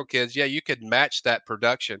couple of portal kids, you could match that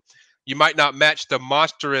production. You might not match the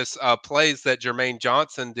monstrous plays that Jermaine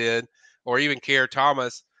Johnson did, or even Keir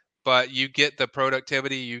Thomas, but you get the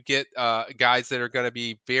productivity. You get guys that are going to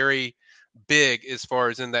be very big as far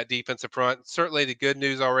as in that defensive front. Certainly the good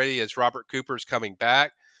news already is Robert Cooper's coming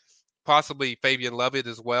back, possibly Fabian Lovett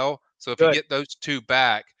as well. So if you get those two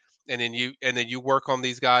back, and then you work on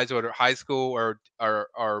these guys who are high school or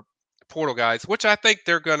portal guys, which I think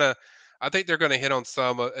they're gonna hit on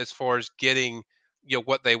some as far as getting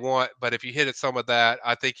what they want. But if you hit at some of that,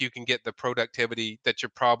 I think you can get the productivity that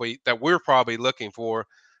we're probably looking for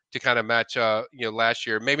to kind of match last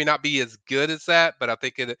year. Maybe not be as good as that, but I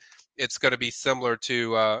think it's going to be similar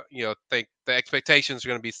to think the expectations are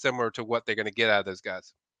going to be similar to what they're going to get out of those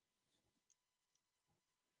guys.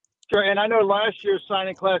 Sure, and I know last year's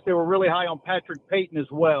signing class, they were really high on Patrick Payton as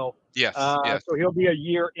well. Yes. So he'll be a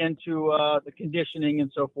year into the conditioning and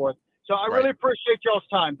so forth. So I really appreciate y'all's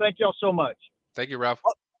time. Thank y'all so much. Thank you, Ralph.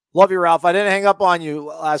 Love you, Ralph. I didn't hang up on you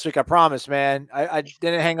last week. I promise, man. I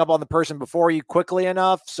didn't hang up on the person before you quickly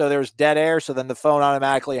enough. So there's dead air. So then the phone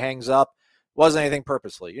automatically hangs up. Wasn't anything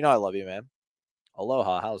purposely. You know I love you, man.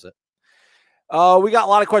 Aloha. How's it? We got a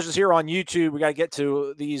lot of questions here on YouTube. We got to get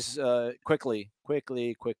to these quickly.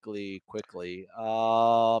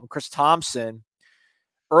 Chris Thompson,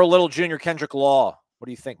 Earl Little Jr., Kendrick Law. What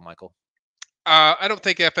do you think, Michael? I don't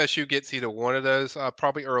think FSU gets either one of those.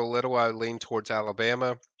 Probably Earl Little. I lean towards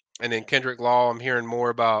Alabama. And then Kendrick Law, I'm hearing more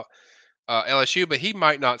about LSU, but he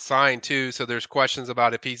might not sign too. So there's questions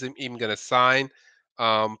about if he's even going to sign.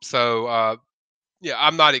 I'm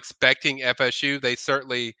not expecting FSU. They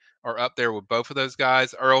certainly are up there with both of those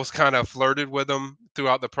guys. Earl's kind of flirted with them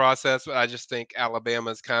throughout the process, but I just think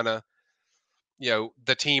Alabama's kind of,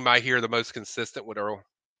 the team I hear the most consistent with Earl.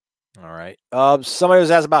 All right. Somebody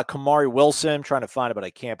was asked about Kamari Wilson. I'm trying to find it, but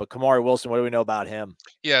I can't. But Kamari Wilson, what do we know about him?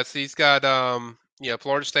 Yes, he's got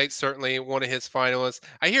Florida State's certainly one of his finalists.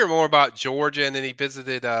 I hear more about Georgia, and then he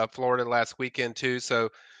visited Florida last weekend too. So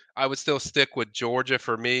I would still stick with Georgia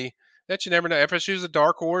for me. That you never know. FSU's a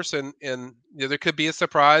dark horse, and there could be a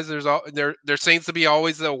surprise. There seems to be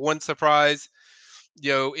always the one surprise,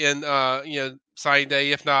 in signing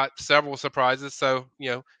day, if not several surprises. So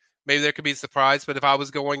maybe there could be a surprise. But if I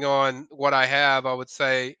was going on what I have, I would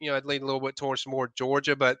say I'd lean a little bit towards more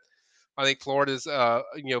Georgia, but I think Florida's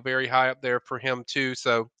very high up there for him too.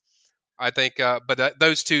 So I think,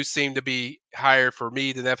 those two seem to be higher for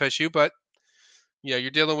me than FSU. But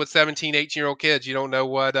you're dealing with 17, 18-year-old kids. You don't know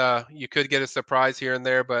what you could get a surprise here and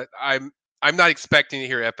there, but I'm not expecting to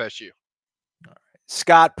hear FSU. All right.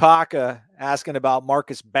 Scott Paca asking about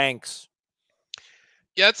Marcus Banks.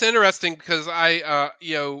 Yeah, it's interesting because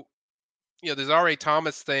this R.A.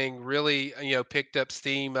 Thomas thing really picked up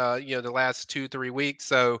steam the last 2-3 weeks.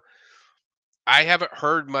 So I haven't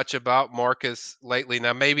heard much about Marcus lately.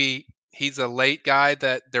 Now maybe he's a late guy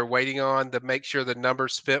that they're waiting on to make sure the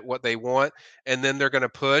numbers fit what they want, and then they're going to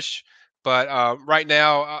push. But right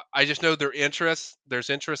now, I just know there's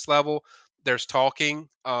interest level, there's talking.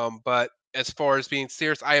 But as far as being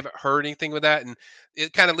serious, I haven't heard anything with that. And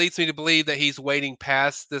it kind of leads me to believe that he's waiting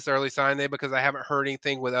past this early sign day because I haven't heard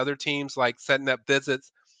anything with other teams like setting up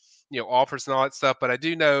visits, offers and all that stuff. But I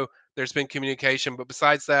do know there's been communication. But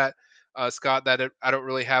besides that, Scott, that I don't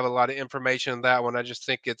really have a lot of information on that one. I just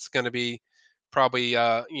think it's going to be probably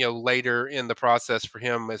later in the process for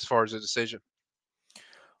him as far as a decision.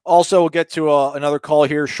 Also, we'll get to another call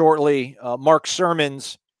here shortly. Mark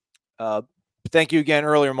Sermons, thank you again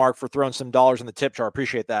earlier, Mark, for throwing some dollars in the tip jar.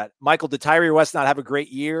 Appreciate that. Michael, did Tyree West not have a great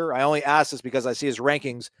year? I only ask this because I see his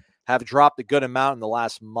rankings have dropped a good amount in the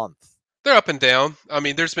last month. They're up and down. I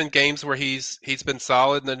mean, there's been games where he's been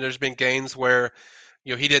solid, and then there's been games where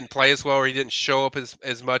he didn't play as well or he didn't show up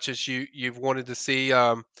as much as you've wanted to see.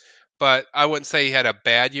 But I wouldn't say he had a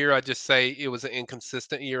bad year. I'd just say it was an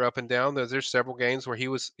inconsistent year up and down. There's several games where he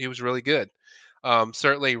was really good.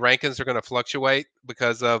 Certainly, rankings are going to fluctuate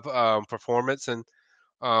because of performance, and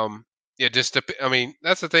I mean,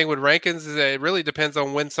 that's the thing with rankings is that it really depends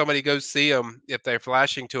on when somebody goes see them, if they're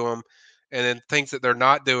flashing to them, and then things that they're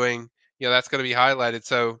not doing. That's going to be highlighted.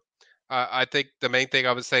 So I think the main thing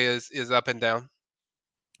I would say is up and down.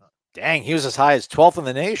 Dang, he was as high as 12th in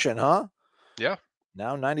the nation, huh? Yeah.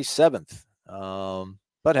 Now 97th.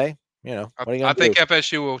 But hey, what are you gonna I do? think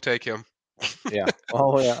FSU will take him. Yeah.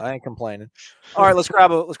 Oh yeah, I ain't complaining. All right, let's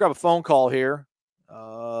grab a phone call here.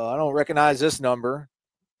 I don't recognize this number.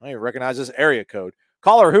 I don't even recognize this area code.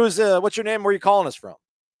 Caller, what's your name? Where are you calling us from?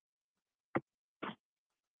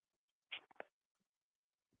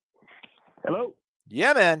 Hello.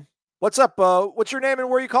 Yeah, man. What's up? What's your name and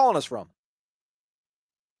where are you calling us from?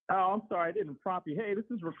 Oh, I'm sorry, I didn't prompt you. Hey, this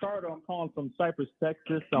is Ricardo. I'm calling from Cypress,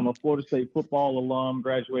 Texas. I'm a Florida State football alum,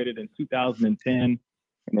 graduated in 2010, and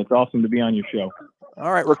it's awesome to be on your show.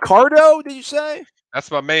 All right, Ricardo, did you say?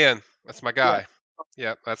 That's my man. That's my guy.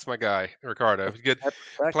 Yeah, that's my guy, Ricardo. Good.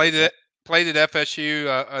 Played at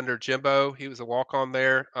FSU under Jimbo. He was a walk-on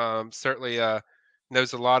there. Certainly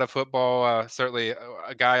knows a lot of football. Certainly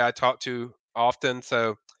a guy I talk to often.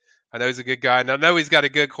 So I know he's a good guy. And I know he's got a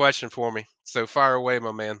good question for me. So fire away,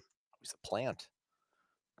 my man. He's a plant.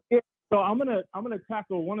 Yeah, so I'm gonna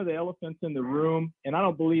tackle one of the elephants in the room, and I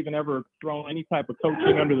don't believe in ever throwing any type of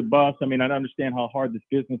coaching under the bus. I mean, I understand how hard this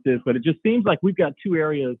business is, but it just seems like we've got two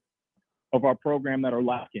areas of our program that are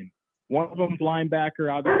lacking. One of them,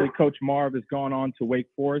 linebacker. Obviously, Coach Marv has gone on to Wake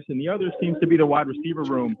Forest, and the other seems to be the wide receiver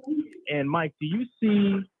room. And Mike, do you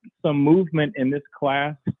see some movement in this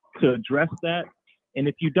class to address that? And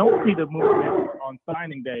if you don't see the movement on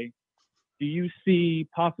signing day, do you see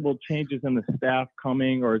possible changes in the staff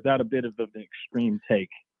coming, or is that a bit of an extreme take?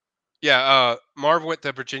 Yeah, Marv went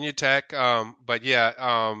to Virginia Tech, but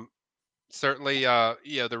yeah, certainly,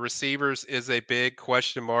 the receivers is a big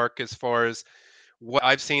question mark as far as what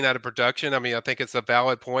I've seen out of production. I mean, I think it's a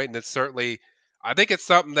valid point, and it's certainly, I think it's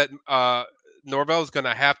something that Norvell is going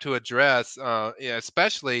to have to address,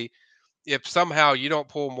 especially if somehow you don't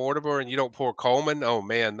pull Mortimer and you don't pull Coleman. Oh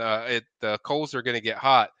man, the coals are going to get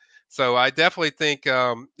hot. So I definitely think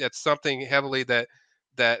it's something heavily that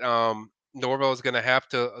Norvell is going to have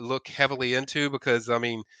to look heavily into, because I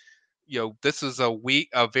mean, this is a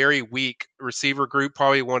very weak receiver group,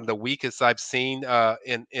 probably one of the weakest I've seen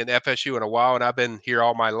in FSU in a while, and I've been here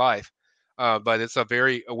all my life. But it's a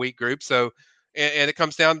weak group. So, and it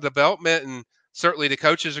comes down to development, and certainly the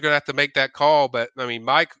coaches are going to have to make that call. But I mean,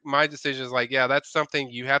 my decision is like, yeah, that's something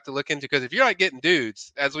you have to look into, because if you're not getting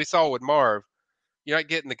dudes, as we saw with Marv, you're not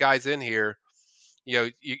getting the guys in here.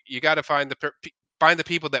 You got to find the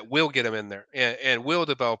people that will get them in there and will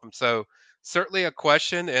develop them. So certainly a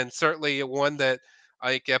question, and certainly one that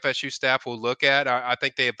I think FSU staff will look at. I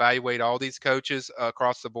think they evaluate all these coaches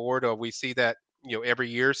across the board. We see that every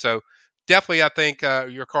year. So definitely, I think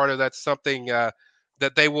Ricardo, that's something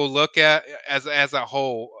that they will look at as a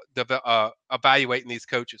whole, evaluating these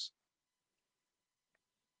coaches.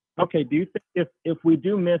 Okay. Do you think if we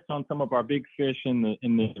do miss on some of our big fish in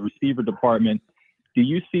the receiver department, do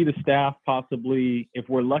you see the staff possibly, if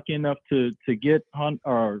we're lucky enough to get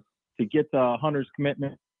Hunter's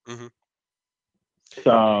commitment,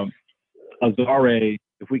 Azare,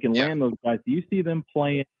 if we can land those guys, do you see them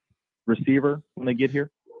playing receiver when they get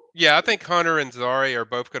here? Yeah, I think Hunter and Zari are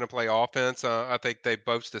both going to play offense. I think they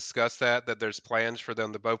both discussed that there's plans for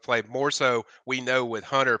them to both play. More so, we know with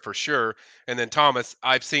Hunter for sure. And then Thomas,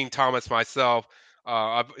 I've seen Thomas myself,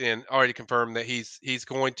 and already confirmed that he's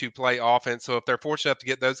going to play offense. So if they're fortunate enough to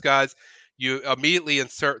get those guys, you immediately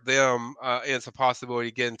insert them as a possibility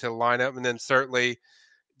to get into the lineup. And then certainly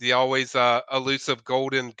the always elusive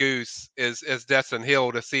golden goose is Destin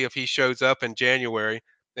Hill, to see if he shows up in January.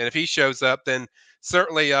 And if he shows up, then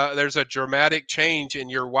certainly there's a dramatic change in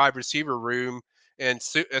your wide receiver room. And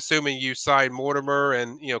assuming you sign Mortimer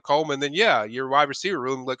and Coleman, then yeah, your wide receiver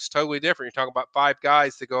room looks totally different. You're talking about 5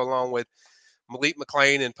 guys to go along with Malik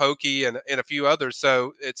McClain and Pokey and a few others.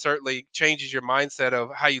 So it certainly changes your mindset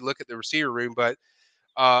of how you look at the receiver room. But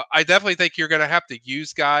I definitely think you're going to have to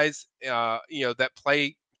use guys, that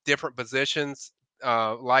play different positions,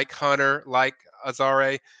 like Hunter, like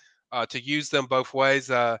Azare, to use them both ways.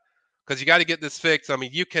 Because you got to get this fixed. I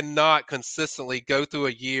mean, you cannot consistently go through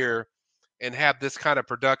a year and have this kind of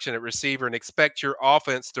production at receiver and expect your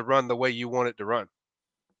offense to run the way you want it to run.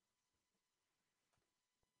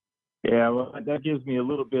 Yeah, well, that gives me a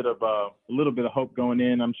little bit of hope going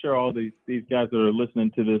in. I'm sure all these guys that are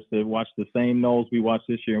listening to this, they watched the same Noles we watched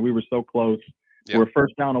this year, and we were so close. Yep. We're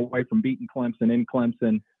first down away from beating Clemson in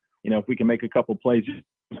Clemson. You know, if we can make a couple plays,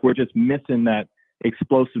 we're just missing that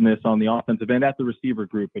explosiveness on the offensive end at the receiver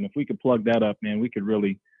group. And if we could plug that up, man, we could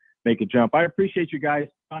really make a jump. I appreciate you guys.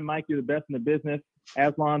 I'm Mike. You're the best in the business.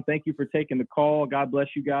 Aslan, thank you for taking the call. God bless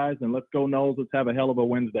you guys, and let's go Noles. Let's have a hell of a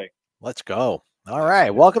Wednesday. Let's go. All right.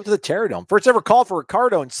 Welcome to the Terror Dome. First ever call for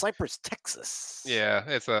Ricardo in Cypress, Texas. Yeah,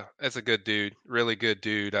 it's a good dude. Really good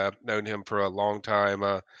dude. I've known him for a long time.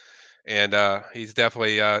 And he's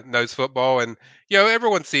definitely knows football. And,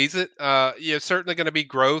 everyone sees it. Certainly going to be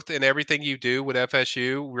growth in everything you do with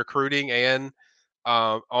FSU, recruiting and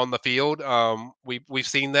on the field. We've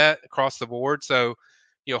seen that across the board. So,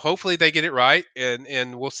 hopefully they get it right,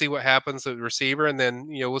 and we'll see what happens with the receiver. And then,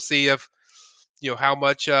 we'll see if, how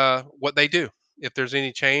much what they do, if there's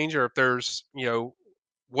any change, or if there's,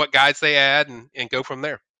 what guys they add, and go from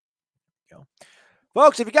there.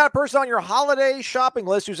 Folks, if you got a person on your holiday shopping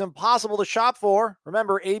list who's impossible to shop for,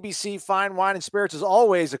 remember ABC Fine Wine and Spirits is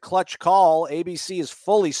always a clutch call. ABC is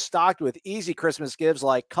fully stocked with easy Christmas gifts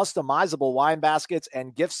like customizable wine baskets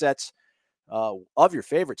and gift sets of your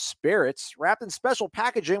favorite spirits, wrapped in special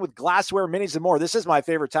packaging with glassware, minis, and more. This is my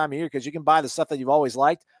favorite time of year because you can buy the stuff that you've always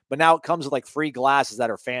liked, but now it comes with like free glasses that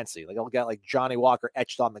are fancy. Like I'll get like Johnny Walker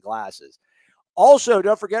etched on the glasses. Also,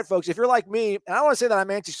 don't forget, folks, if you're like me, and I don't want to say that I'm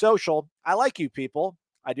antisocial, I like you people.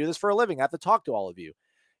 I do this for a living. I have to talk to all of you.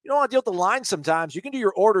 You don't want to deal with the line sometimes. You can do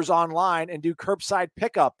your orders online and do curbside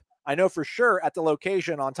pickup. I know for sure at the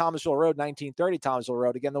location on Thomasville Road, 1930 Thomasville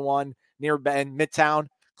Road. Again, the one near in Midtown,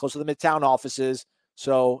 close to the Midtown offices.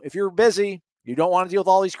 So if you're busy, you don't want to deal with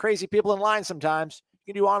all these crazy people in line sometimes,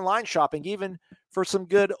 you can do online shopping, even for some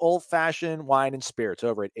good old-fashioned wine and spirits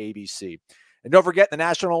over at ABC. And don't forget, the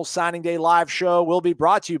National Signing Day live show will be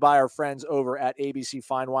brought to you by our friends over at ABC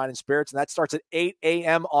Fine Wine and Spirits, and that starts at 8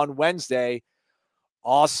 a.m. on Wednesday.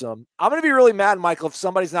 Awesome. I'm going to be really mad, Michael, if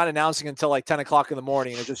somebody's not announcing until like 10 o'clock in the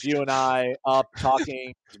morning, and it's just you and I up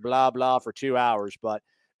talking, blah, blah, for 2 hours. But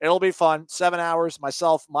it'll be fun. 7 hours,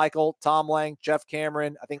 myself, Michael, Tom Lang, Jeff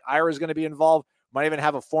Cameron. I think Ira's going to be involved. Might even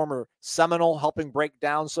have a former Seminole helping break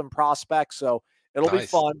down some prospects. So it'll be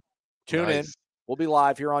fun. Tune in. We'll be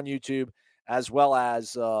live here on YouTube, as well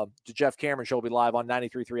as the Jeff Cameron Show will be live on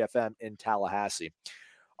 93.3 FM in Tallahassee.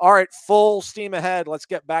 All right, full steam ahead. Let's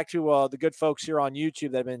get back to the good folks here on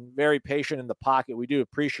YouTube that have been very patient in the pocket. We do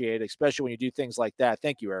appreciate it, especially when you do things like that.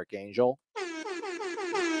 Thank you, Eric Angel.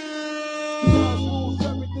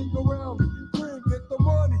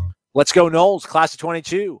 Let's go Noles, class of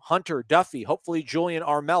 22, Hunter, Duffy, hopefully Julian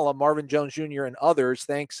Armella, Marvin Jones Jr., and others.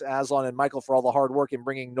 Thanks, Aslan and Michael, for all the hard work in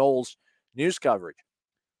bringing Noles news coverage.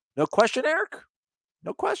 No question, Eric?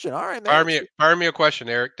 No question. All right, man. Fire me a question,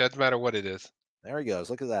 Eric. Doesn't matter what it is. There he goes.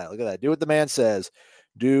 Look at that. Look at that. Do what the man says.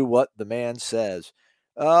 Do what the man says.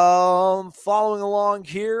 Following along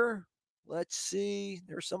here, let's see.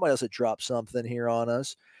 There's somebody else that dropped something here on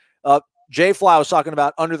us. Jay Fly was talking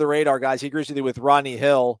about under the radar guys. He agrees with Rodney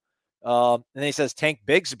Hill. And then he says Tank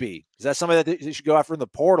Bigsby. Is that somebody that you should go after in the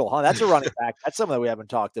portal? Huh? That's a running back. That's something that we haven't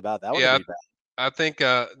talked about. That would be bad. I think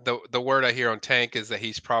the word I hear on Tank is that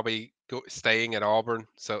he's probably staying at Auburn.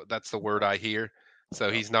 So that's the word I hear. So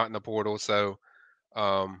he's not in the portal. So,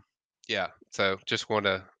 So just want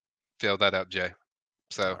to fill that up, Jay.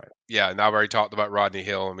 So, and I've already talked about Rodney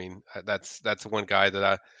Hill. I mean, that's one guy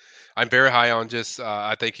that I'm very high on. Just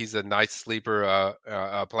I think he's a nice sleeper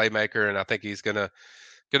playmaker, and I think he's gonna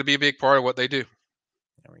be a big part of what they do.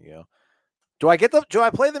 There we go. Do I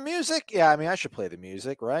play the music? Yeah, I mean, I should play the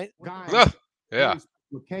music, right? Guys, yeah.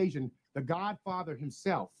 Occasion, the Godfather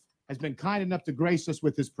himself has been kind enough to grace us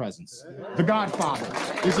with his presence. The Godfather.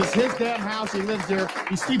 This is his damn house. He lives there.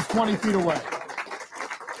 He sleeps 20 feet away.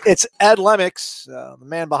 It's Ed Lemix, the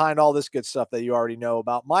man behind all this good stuff that you already know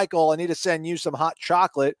about. Michael, I need to send you some hot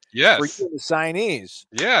chocolate for you, the signees.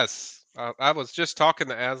 Yes. I was just talking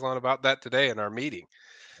to Aslan about that today in our meeting.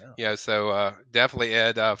 So definitely,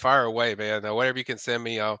 Ed, fire away, man. Whatever you can send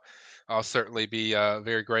me, I'll certainly be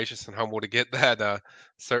very gracious and humble to get that.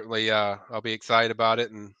 Certainly, I'll be excited about it,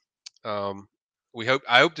 and I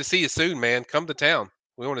hope to see you soon, man. Come to town.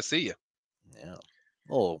 We want to see you. Yeah.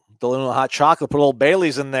 Oh, the little hot chocolate. Put a little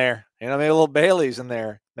Bailey's in there. Maybe a little Bailey's in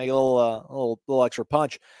there. Make a little extra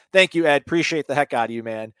punch. Thank you, Ed. Appreciate the heck out of you,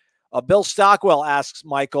 man. Bill Stockwell asks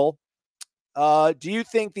Michael, do you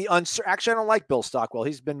think actually, I don't like Bill Stockwell.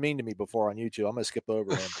 He's been mean to me before on YouTube. I'm going to skip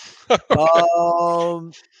over him.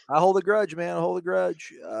 I hold a grudge, man. I hold a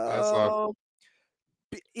grudge.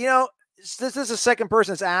 this is the second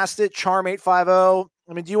person that's asked it. Charm850.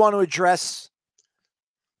 I mean, do you want to address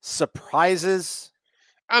surprises?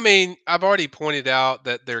 I mean, I've already pointed out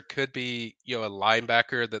that there could be, a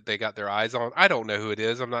linebacker that they got their eyes on. I don't know who it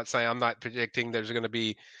is. I'm not predicting there's going to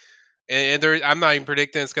be, and I'm not even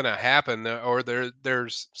predicting it's going to happen or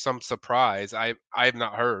there's some surprise. I have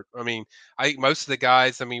not heard. I mean, I think most of the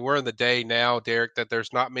guys. I mean, we're in the day now, Derek, that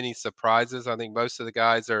there's not many surprises. I think most of the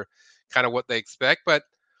guys are kind of what they expect, but.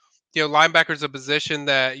 Linebacker's a position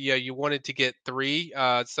that you wanted to get 3,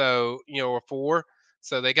 or 4.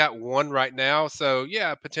 So they got 1 right now. So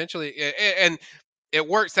yeah, potentially, and it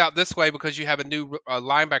works out this way because you have a new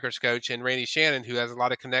linebackers coach in Randy Shannon who has a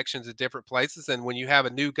lot of connections at different places. And when you have a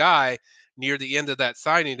new guy near the end of that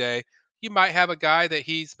signing day, you might have a guy that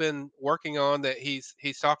he's been working on that he's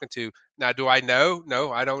talking to. Now, do I know?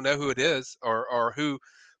 No, I don't know who it is or who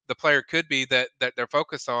the player could be that they're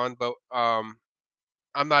focused on, but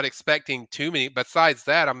I'm not expecting too many. Besides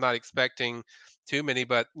that, I'm not expecting too many,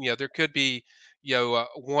 but there could be,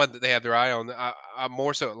 one that they have their eye on. I'm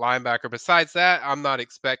more so at linebacker. Besides that, I'm not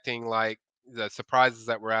expecting like the surprises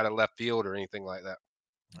that were out of left field or anything like that.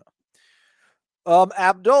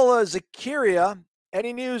 Abdullah Zakaria,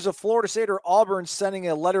 any news of Florida State or Auburn sending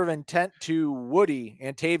a letter of intent to Woody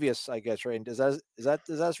Antavius, I guess, right? Is that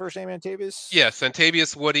his first name, Antavius? Yes,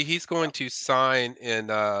 Antavius Woody. He's going to sign in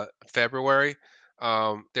February.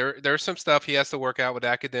 There's some stuff he has to work out with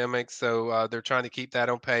academics, so they're trying to keep that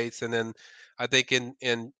on pace. And then I think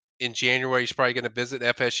in January he's probably going to visit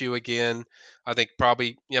FSU again. I think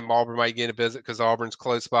probably Auburn might get a visit because Auburn's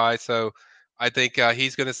close by. So I think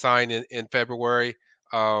he's going to sign in February.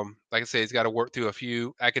 Like I say, he's got to work through a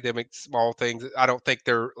few academic small things. I don't think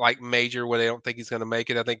they're like major where they don't think he's going to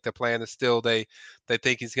make it. I think the plan is still they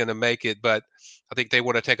think he's going to make it, but I think they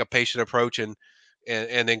want to take a patient approach and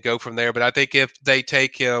then go from there. But I think if they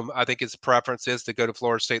take him, I think his preference is to go to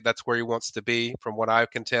Florida State. That's where he wants to be, from what I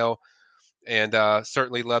can tell. And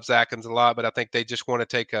certainly loves Atkins a lot. But I think they just want to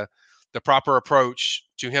take the proper approach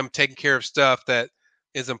to him taking care of stuff that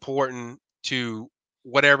is important to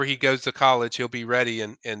whatever he goes to college. He'll be ready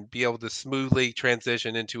and be able to smoothly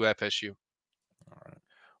transition into FSU. All right.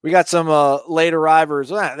 We got some late arrivers.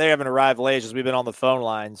 They haven't arrived late as we've been on the phone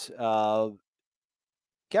lines.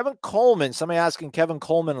 Kevin Coleman, somebody asking Kevin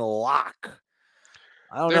Coleman a lock.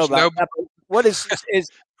 I don't know about that. What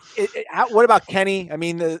what about Kenny? I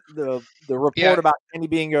mean, the report about Kenny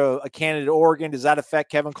being a candidate at Oregon, does that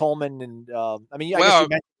affect Kevin Coleman? And I guess you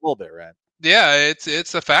mentioned a little bit, right? Yeah,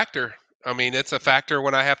 it's a factor. I mean, it's a factor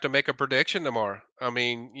when I have to make a prediction tomorrow. I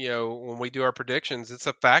mean, when we do our predictions, it's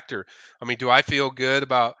a factor. I mean, do I feel good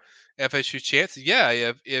about FSU's chances?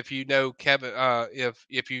 Yeah, if you know Kevin,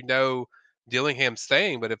 if you know Dillingham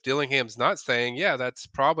staying, but if Dillingham's not staying, yeah, it's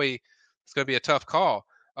going to be a tough call.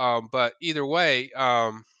 But either way,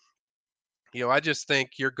 I just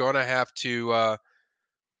think you're going to have to.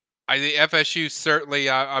 I think FSU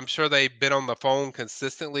certainly. I'm sure they've been on the phone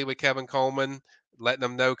consistently with Kevin Coleman, letting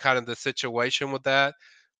them know kind of the situation with that,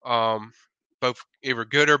 both either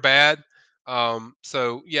good or bad.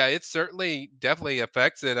 So yeah, it certainly definitely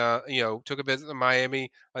affects it. Took a visit to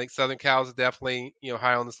Miami. I think Southern Cal is definitely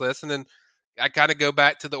high on this list, and then I kind of go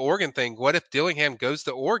back to the Oregon thing. What if Dillingham goes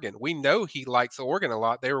to Oregon? We know he likes Oregon a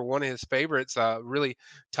lot. They were one of his favorites, really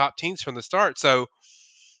top teams from the start. So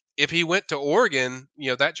if he went to Oregon,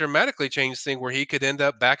 that dramatically changed things where he could end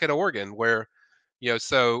up back at Oregon where,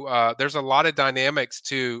 so there's a lot of dynamics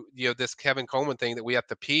to, this Kevin Coleman thing that we have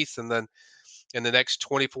to piece. And then in the next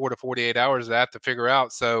 24 to 48 hours, I have to figure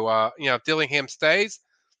out. So, if Dillingham stays,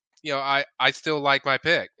 I still like my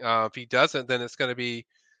pick. If he doesn't, then it's going to be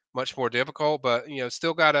much more difficult, but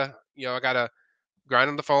still gotta I gotta grind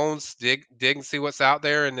on the phones, dig and see what's out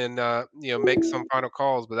there, and then make some final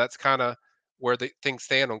calls. But that's kind of where the things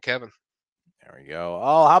stand on Kevin. There we go.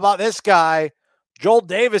 Oh, how about this guy? Joel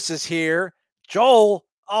Davis is here. Joel,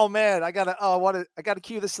 oh man, I gotta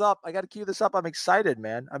cue this up. I'm excited,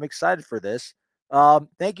 man. I'm excited for this.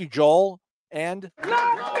 Thank you, Joel. And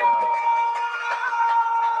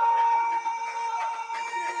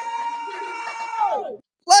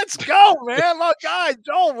let's go, man. Look, guys,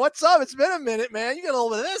 Joel, what's up? It's been a minute, man. You got a little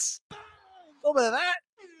bit of this, a little bit of that.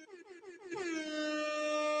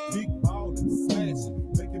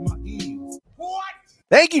 What?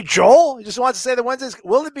 Thank you, Joel. I just want to say that Wednesdays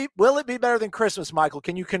will it be better than Christmas, Michael?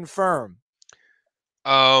 Can you confirm?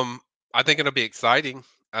 I think it'll be exciting.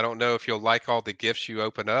 I don't know if you'll like all the gifts you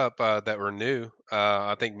open up that were new.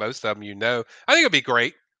 I think most of them I think it'll be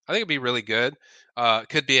great. I think it'll be really good.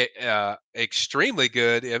 Could be extremely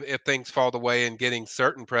good if things fall the way in getting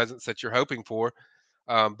certain presents that you're hoping for.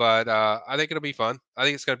 But I think it'll be fun. I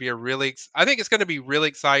think it's going to be I think it's going to be really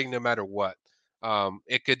exciting no matter what.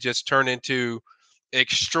 It could just turn into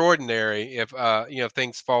extraordinary if if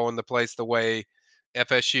things fall into place the way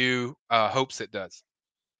FSU hopes it does.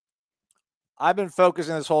 I've been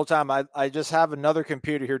focusing this whole time. I just have another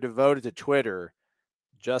computer here devoted to Twitter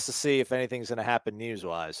just to see if anything's going to happen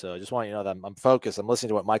news-wise. So I just want you to know that I'm focused. I'm listening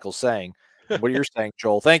to what Michael's saying, and what you're saying,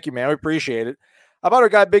 Joel. Thank you, man. We appreciate it. How about our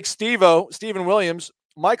guy, Big Steven Williams?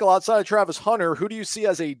 Michael, outside of Travis Hunter, who do you see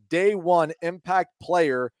as a day one impact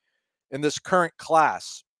player in this current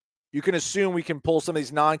class? You can assume we can pull some of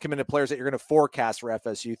these non-committed players that you're going to forecast for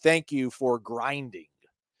FSU. Thank you for grinding.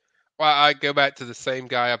 Well, I go back to the same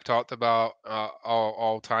guy I've talked about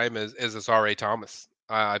all time as Azare Thomas.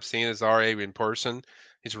 I've seen Azare in person.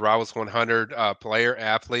 He's a Rivals 100 player,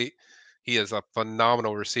 athlete. He is a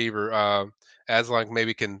phenomenal receiver. Aslan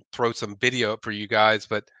maybe can throw some video up for you guys,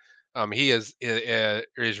 but he is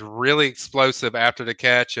really explosive after the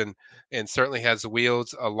catch and certainly has the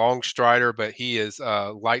wheels, a long strider, but he is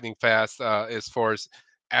lightning fast as far as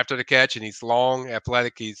after the catch, and he's long,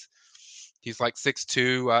 athletic. He's like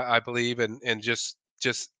 6'2", I believe, and just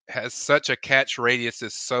has such a catch radius,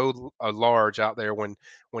 is so large out there when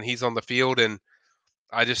he's on the field, and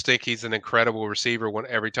I just think he's an incredible receiver.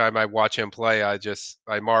 Every time I watch him play, I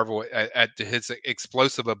marvel at his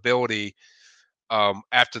explosive ability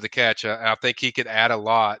after the catch. I think he could add a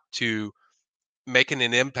lot to making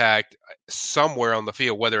an impact somewhere on the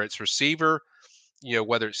field, whether it's receiver,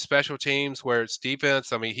 whether it's special teams, where it's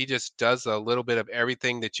defense. I mean, he just does a little bit of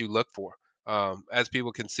everything that you look for. As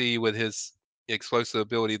people can see with his explosive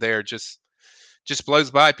ability there, just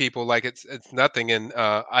blows by people like it's nothing. And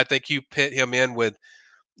I think you pit him in with,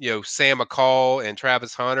 Sam McCall and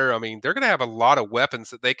Travis Hunter. I mean, they're going to have a lot of weapons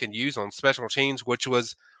that they can use on special teams, which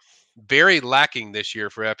was very lacking this year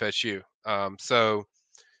for FSU. So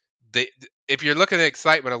if you're looking at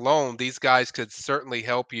excitement alone, these guys could certainly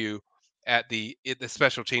help you at the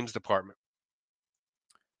special teams department.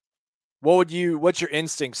 What's your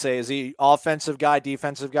instinct say? Is he offensive guy,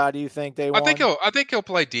 defensive guy? Do you think they want? I think he'll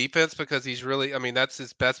play defense because he's really, that's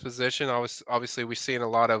his best position. Obviously we've seen a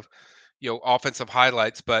lot of, offensive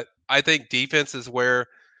highlights, but I think defense is where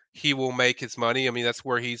he will make his money. That's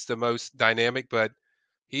where he's the most dynamic, but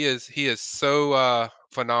he is so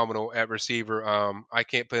phenomenal at receiver. I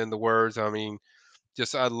can't put in the words.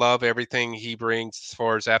 I love everything he brings as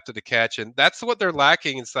far as after the catch, and that's what they're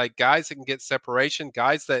lacking. It's like guys that can get separation,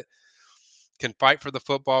 guys that can fight for the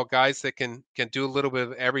football, guys that can do a little bit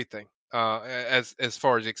of everything. As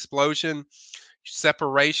far as explosion,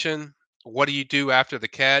 separation, what do you do after the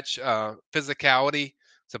catch? Physicality.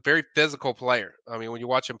 It's a very physical player. When you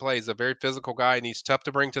watch him play, he's a very physical guy, and he's tough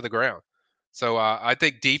to bring to the ground. So I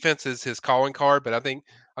think defense is his calling card, but I think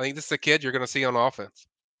this is a kid you're going to see on offense.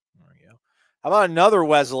 There you go. How about another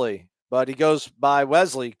Wesley? But he goes by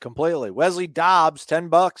Wesley completely. Wesley Dobbs,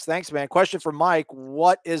 $10. Thanks, man. Question for Mike: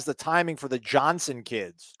 what is the timing for the Johnson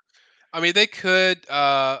kids? They could.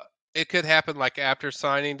 It could happen like after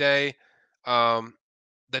signing day.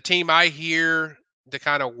 The team I hear to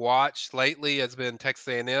kind of watch lately has been Texas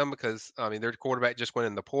A&M because their quarterback just went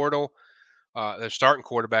in the portal. Their starting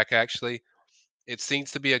quarterback actually. It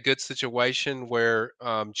seems to be a good situation where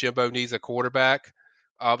Jimbo needs a quarterback.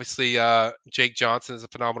 Obviously, Jake Johnson is a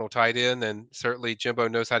phenomenal tight end, and certainly Jimbo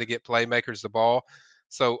knows how to get playmakers the ball.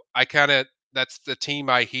 So that's the team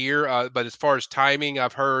I hear. But as far as timing,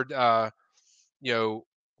 I've heard,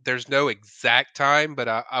 there's no exact time, but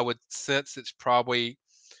I would sense it's probably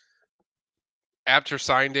after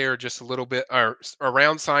signing day or just a little bit, or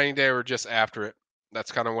around signing day or just after it.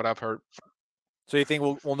 That's kind of what I've heard. So you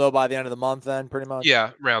think we'll know by the end of the month then, pretty much? Yeah,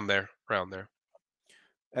 around there.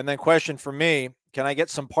 And then question for me, can I get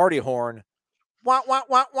some party horn? Wah, wah,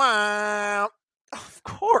 wah, wah. Of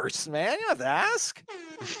course, man. You have to ask.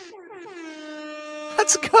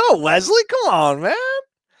 Let's go, Wesley. Come on, man.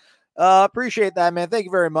 Appreciate that, man. Thank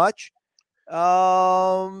you very much.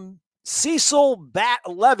 Cecil Bat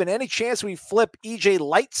 11. Any chance we flip EJ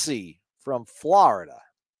Lightsey from Florida?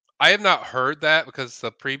 I have not heard that because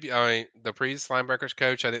the previous linebackers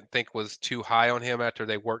coach I didn't think was too high on him after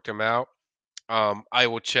they worked him out. I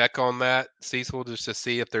will check on that, Cecil, just to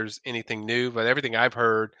see if there's anything new. But everything I've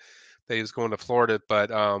heard that he was going to Florida,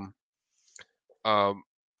 but I'm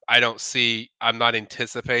not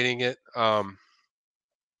anticipating it.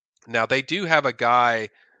 Now they do have a guy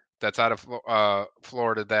that's out of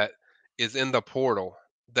Florida that is in the portal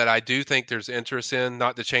that I do think there's interest in.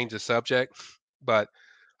 Not to change the subject, but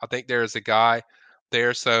I think there is a guy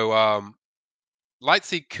there. So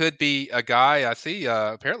Lightsey could be a guy. I see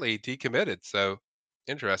apparently decommitted. So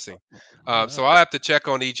Interesting. So I'll have to check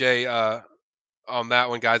on EJ on that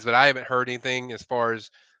one, guys. But I haven't heard anything as far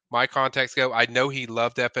as my contacts go. I know he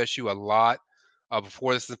loved FSU a lot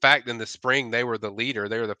before this. In fact, in the spring, they were the leader.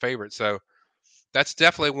 They were the favorite. So that's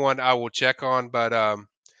definitely one I will check on. But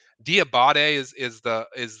Diabate is the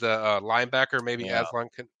linebacker. Maybe Aslan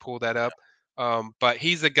can pull that up. But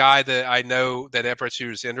he's a guy that I know that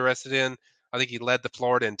FSU is interested in. I think he led the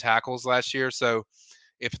Florida in tackles last year. So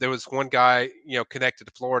if there was one guy, connected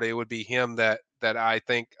to Florida, it would be him that I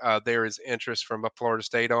think there is interest from Florida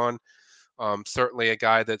State on. Certainly a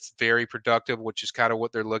guy that's very productive, which is kind of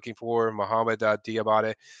what they're looking for, Mohamed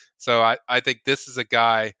Diabate. So I think this is a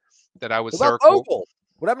guy that I would circle. Bogle?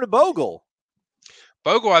 What happened to Bogle?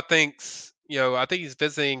 Bogle, I think he's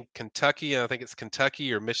visiting Kentucky, and I think it's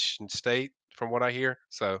Kentucky or Michigan State from what I hear.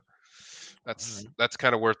 So that's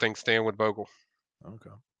kind of where things stand with Bogle.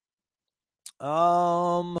 Okay.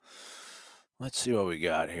 Let's see what we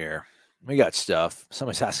got here. We got stuff.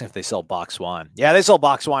 Somebody's asking if they sell box wine. Yeah, they sell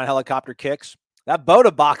box wine, helicopter kicks. That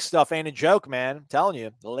Boda box stuff ain't a joke, man. I'm telling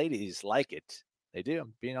you, the ladies like it. They do.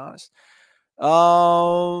 I'm being honest.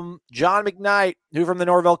 John McKnight, who from the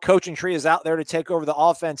Norvell coaching tree is out there to take over the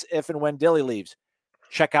offense if and when Dilly leaves.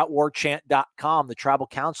 Check out warchant.com, the tribal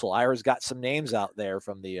council. Ira's got some names out there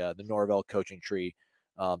from the Norvell coaching tree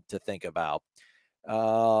to think about.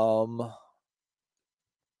 Let's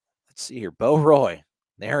see here. Bo Roy.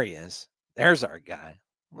 There he is. There's our guy.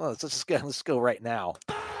 Well, let's go right now.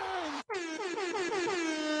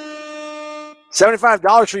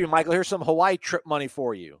 $75 for you, Michael. Here's some Hawaii trip money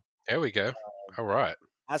for you. There we go. All right.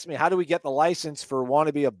 Ask me, how do we get the license for want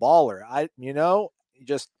to be a baller?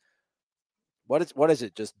 What is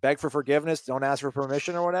it? Just beg for forgiveness. Don't ask for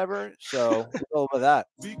permission or whatever. So we'll go with that.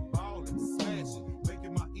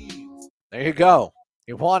 There you go.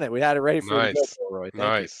 You want it. We had it ready for you to go, Roy.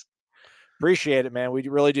 Thank you. Appreciate it, man. We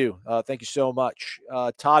really do. Thank you so much.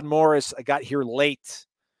 Todd Morris, I got here late.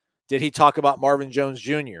 Did he talk about Marvin Jones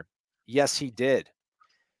Jr.? Yes, he did.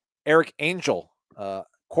 Eric Angel,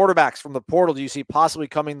 quarterbacks from the portal, do you see possibly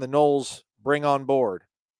coming the Knowles bring on board?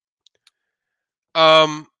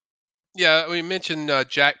 Yeah, we mentioned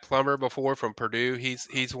Jack Plummer before from Purdue.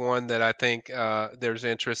 He's one that I think there's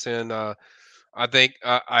interest in. I think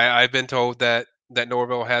I've been told that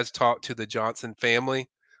Norvell has talked to the Johnson family.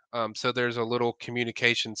 So there's a little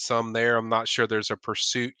communication there. I'm not sure there's a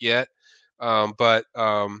pursuit yet. But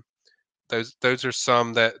those are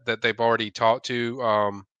some that they've already talked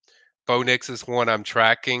to. Bo Nix is one I'm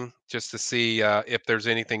tracking just to see if there's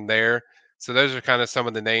anything there. So those are kind of some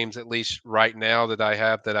of the names, at least right now, that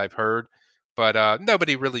I've heard. But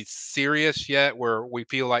nobody really serious yet where we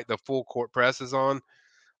feel like the full court press is on.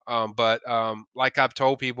 But like I've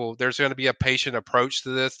told people, there's going to be a patient approach to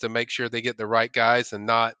this to make sure they get the right guys and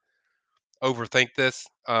not overthink this.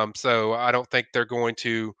 So I don't think they're going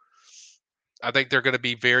to. I think they're going to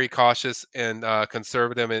be very cautious and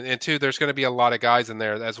conservative. And two, there's going to be a lot of guys in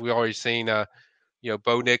there, as we already seen.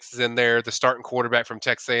 Bo Nix is in there, the starting quarterback from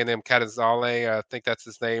Texas A&M, Calzada, I think that's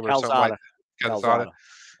his name, or something like that. Calzada.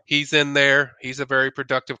 He's in there. He's a very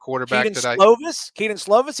productive quarterback. Keaton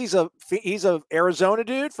Slovis. He's a Arizona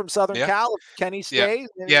dude from Southern Cal. Kenny State.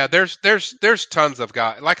 Yeah. There's tons of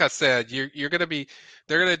guys. Like I said, they're going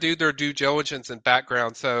to do their due diligence and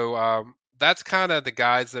background. So that's kind of the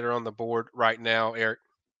guys that are on the board right now, Eric.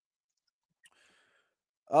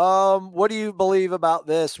 What do you believe about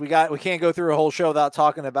this? We can't go through a whole show without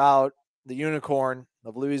talking about the unicorn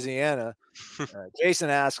of Louisiana. Jason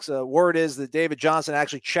asks, word is that David Johnson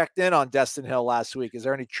actually checked in on Destin Hill last week. Is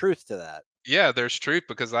there any truth to that? Yeah, there's truth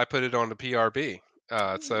because I put it on the PRB.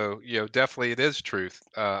 So definitely it is truth.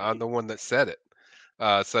 I'm the one that said it.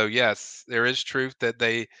 So yes, there is truth that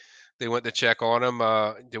they went to check on him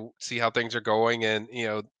to see how things are going. And,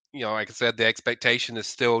 like I said, the expectation is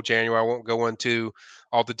still January. I won't go into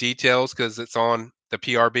all the details because it's on the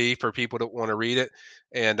PRB for people that want to read it.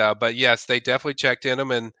 And but yes, they definitely checked in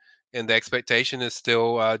him, and the expectation is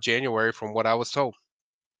still January from what I was told.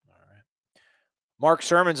 All right. Mark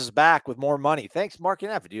Sermons is back with more money. Thanks, Mark. You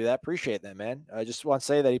don't have to do that. Appreciate that, man. I just want to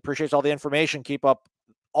say that he appreciates all the information. Keep up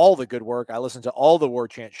all the good work. I listen to all the War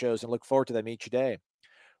Chant shows and look forward to them each day,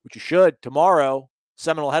 which you should. Tomorrow,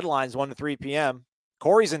 Seminole Headlines, 1 to 3 p.m.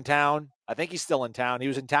 Corey's in town. I think he's still in town. He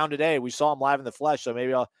was in town today. We saw him live in the flesh, so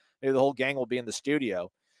maybe the whole gang will be in the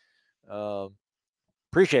studio.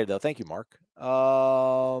 Appreciate it, though. Thank you, Mark.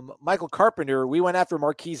 Michael Carpenter, we went after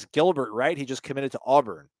Marquise Gilbert, right? He just committed to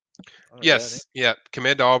Auburn. Yes. Yeah.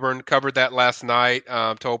 Committed to Auburn. Covered that last night.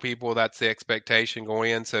 Told people that's the expectation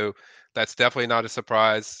going in. So that's definitely not a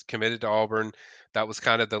surprise. Committed to Auburn. That was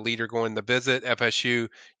kind of the leader going to visit. FSU,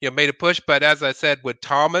 made a push, but as I said, with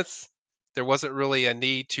Thomas, there wasn't really a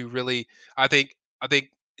need to really. I think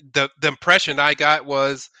the impression I got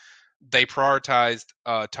was they prioritized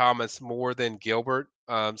Thomas more than Gilbert.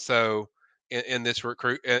 So in this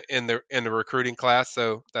in the recruiting class,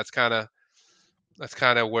 so that's kind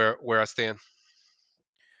of where I stand.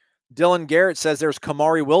 Dylan Garrett says there's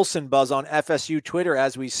Kamari Wilson buzz on FSU Twitter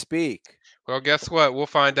as we speak. Well, guess what? We'll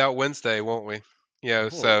find out Wednesday, won't we?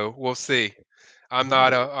 So we'll see. I'm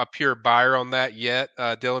not a pure buyer on that yet,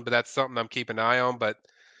 Dylan, but that's something I'm keeping an eye on. But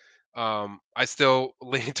I still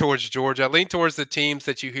lean towards Georgia. I lean towards the teams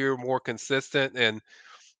that you hear more consistent, and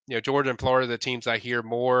Georgia and Florida are the teams I hear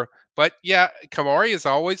more. But yeah, Kamari has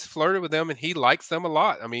always flirted with them, and he likes them a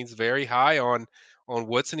lot. I mean, he's very high on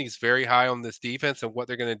Woodson. He's very high on this defense and what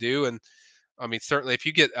they're going to do. And I mean, certainly if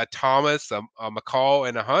you get a Thomas, a McCall,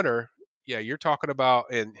 and a Hunter, yeah, you're talking about,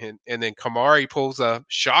 and then Kamari pulls a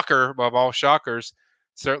shocker above all shockers.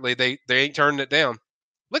 Certainly they ain't turning it down.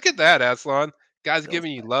 Look at that, Aslan. Guys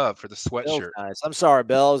giving you love for the sweatshirt. Nice. I'm sorry,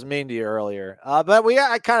 Bill. I was mean to you earlier. But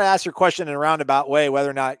I kind of asked your question in a roundabout way, whether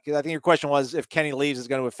or not, because I think your question was if Kenny leaves is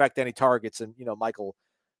going to affect any targets. And, Michael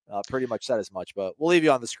pretty much said as much, but we'll leave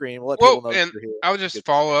you on the screen. We'll let people know and you're here. I would just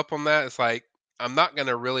follow up on that. It's like, I'm not going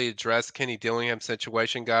to really address Kenny Dillingham's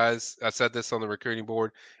situation, guys. I said this on the recruiting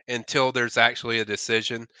board, until there's actually a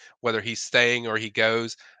decision, whether he's staying or he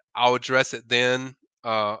goes. I'll address it then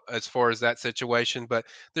as far as that situation. But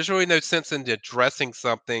there's really no sense in addressing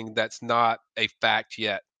something that's not a fact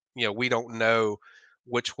yet. We don't know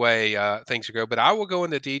which way things will go. But I will go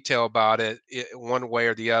into detail about it one way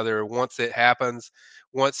or the other once it happens.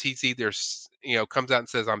 Once he's either comes out and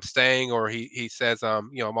says I'm staying, or he says I'm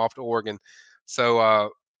off to Oregon.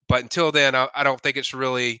 So, but until then, I don't think it's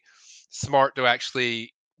really smart to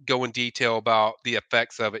actually go in detail about the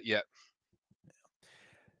effects of it yet.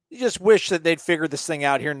 You just wish that they'd figure this thing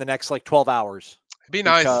out here in the next 12 hours. It'd be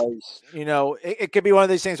nice. Because, it could be one of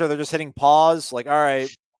these things where they're just hitting pause. Like, all right,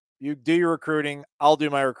 you do your recruiting, I'll do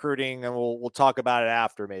my recruiting, and we'll talk about it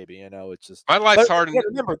after maybe. It's just my life's hard.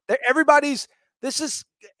 Remember,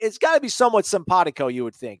 it's got to be somewhat simpatico, you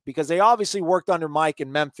would think, because they obviously worked under Mike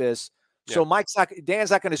in Memphis. So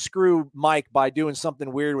Dan's not going to screw Mike by doing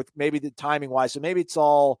something weird with maybe the timing wise. So maybe it's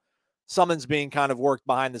all something's being kind of worked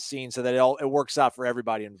behind the scenes so that it works out for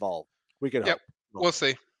everybody involved. We could hope. We'll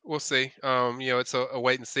see. It's a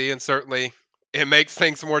wait and see, and certainly it makes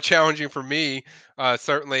things more challenging for me.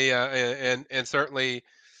 Certainly, and certainly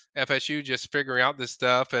FSU just figuring out this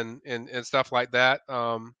stuff and stuff like that.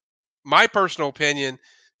 My personal opinion,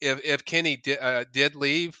 if Kenny did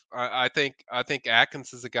leave, I think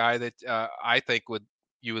Atkins is a guy that I think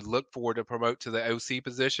you would look forward to promote to the OC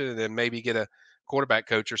position, and then maybe get a quarterback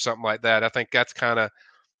coach or something like that. I think that's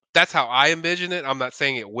how I envision it. I'm not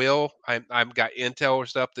saying it will. I've got intel or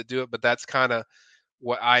stuff to do it, but that's kind of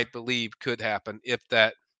what I believe could happen if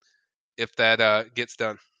that gets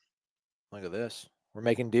done. Look at this. We're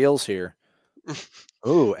making deals here.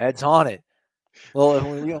 Ooh, Ed's on it. Well,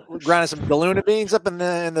 we're grinding some Galuna beans up in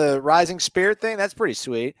the Rising Spirit thing. That's pretty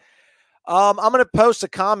sweet. I'm going to post a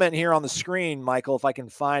comment here on the screen, Michael, if I can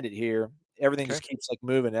find it here. Everything just keeps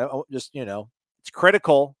moving. Just, it's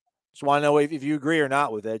critical. Just want to know if you agree or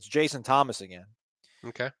not with it. It's Jason Thomas again.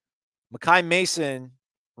 Okay. Makai Mason,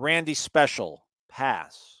 Randy Special,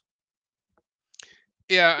 pass.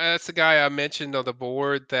 Yeah, that's the guy I mentioned on the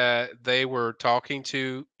board that they were talking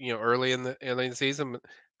to, early in the season.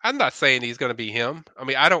 I'm not saying he's going to be him. I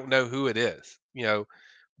mean, I don't know who it is,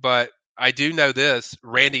 but I do know this.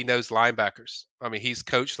 Randy knows linebackers. I mean, he's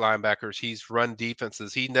coached linebackers. He's run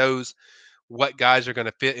defenses. He knows what guys are going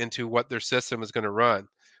to fit into what their system is going to run.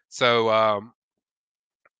 So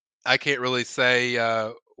I can't really say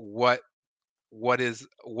what is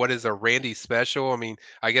a Randy Special. I mean,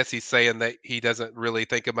 I guess he's saying that he doesn't really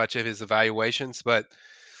think of much of his evaluations, but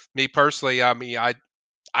me personally, I mean,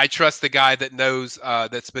 I trust the guy that knows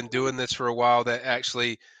that's been doing this for a while, that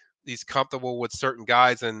actually he's comfortable with certain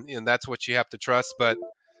guys, and that's what you have to trust. But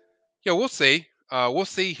we'll see. We'll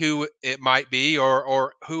see who it might be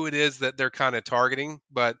or who it is that they're kind of targeting.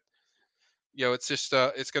 But it's just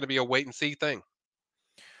it's going to be a wait and see thing.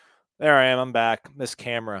 There I am. I'm back. This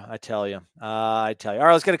camera, I tell you. All right,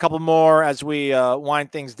 let's get a couple more as we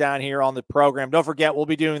wind things down here on the program. Don't forget, we'll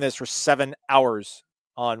be doing this for 7 hours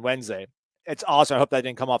on Wednesday. It's awesome. I hope that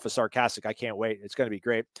didn't come off as sarcastic. I can't wait. It's going to be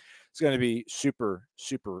great. It's going to be super,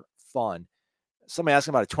 super fun. Somebody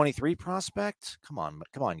asking about a 23 prospect. Come on,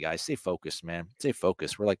 guys. Stay focused, man. Stay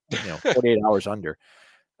focused. We're 48 hours under.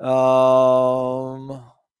 I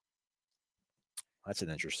That's an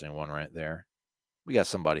interesting one right there. We got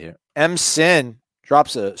somebody here. M. Sin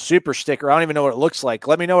drops a super sticker. I don't even know what it looks like.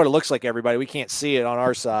 Let me know what it looks like, everybody. We can't see it on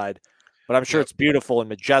our side, but I'm sure it's beautiful and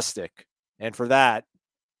majestic. And for that,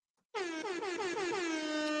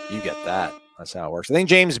 you get that. That's how it works. I think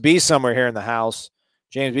James B's somewhere here in the house.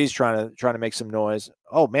 James B's trying to make some noise.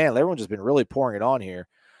 Oh man, everyone's just been really pouring it on here.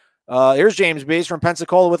 Here's James B's from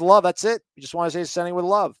Pensacola with love. That's it. You just want to say sending with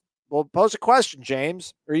love. Well, pose a question,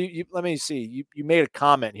 James. Or you let me see. You made a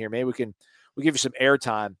comment here. Maybe we'll give you some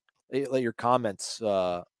airtime. Let your comments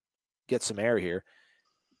get some air here.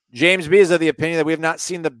 James B is of the opinion that we have not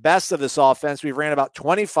seen the best of this offense. We've ran about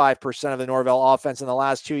 25% of the Norvell offense in the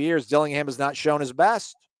last 2 years. Dillingham has not shown his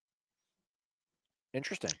best.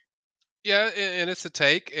 Interesting. Yeah, and it's a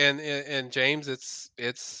take, and James, it's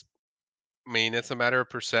I mean, it's a matter of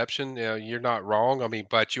perception. You know, you're not wrong. I mean,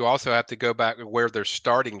 but you also have to go back to where they're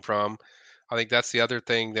starting from. I think that's the other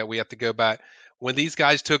thing that we have to go back. When these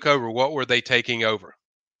guys took over, what were they taking over?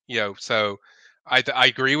 You know, so I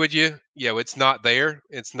agree with you. You know, it's not there.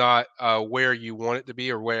 It's not where you want it to be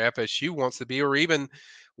or where FSU wants to be, or even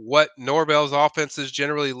what Norvell's offenses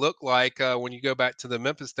generally look like when you go back to the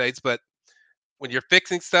Memphis days. But when you're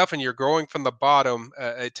fixing stuff and you're growing from the bottom,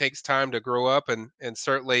 it takes time to grow up. And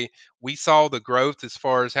certainly we saw the growth as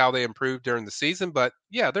far as how they improved during the season. But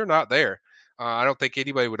yeah, they're not there. I don't think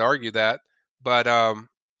anybody would argue that. But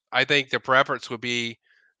I think the preference would be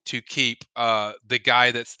to keep the guy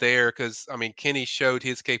that's there, because I mean, Kenny showed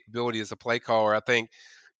his capability as a play caller. I think,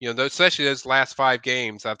 you know, especially those last 5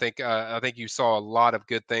 games, I think you saw a lot of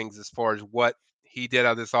good things as far as what he did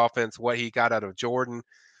out of this offense, what he got out of Jordan.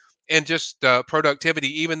 And just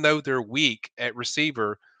productivity, even though they're weak at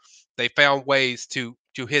receiver, they found ways to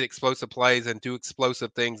hit explosive plays and do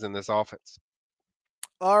explosive things in this offense.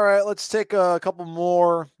 All right, let's take a couple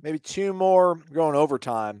more, maybe 2 more. We're going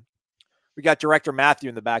overtime. We got Director Matthew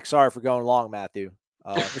in the back. Sorry for going long, Matthew.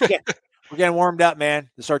 We're getting warmed up, man,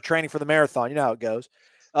 to start training for the marathon. You know how it goes.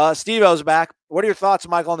 Steve-O's back. What are your thoughts,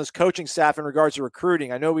 Michael, on this coaching staff in regards to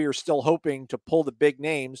recruiting? I know we are still hoping to pull the big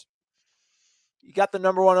names. You got the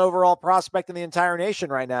number 1 overall prospect in the entire nation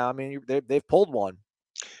right now. I mean, they've pulled one.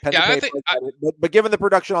 Yeah, but given the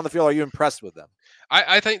production on the field, are you impressed with them?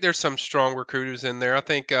 I think there's some strong recruiters in there. I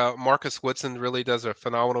think Marcus Woodson really does a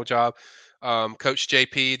phenomenal job. Coach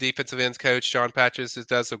JP, defensive ends coach, John Patches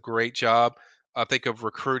does a great job. I think of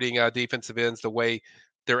recruiting defensive ends the way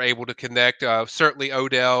they're able to connect. Certainly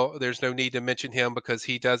Odell, there's no need to mention him because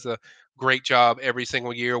he does a great job every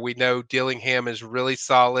single year. We know Dillingham is really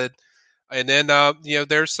solid. And then, you know,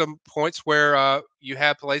 there's some points where you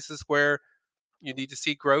have places where you need to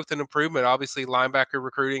see growth and improvement. Obviously, linebacker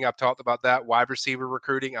recruiting, I've talked about that. Wide receiver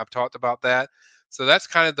recruiting, I've talked about that. So that's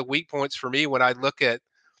kind of the weak points for me when I look at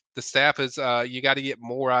the staff is you got to get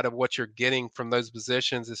more out of what you're getting from those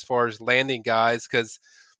positions as far as landing guys, because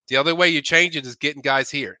the other way you change it is getting guys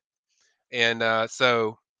here. And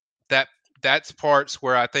so that's parts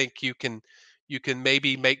where I think you can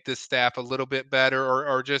maybe make this staff a little bit better,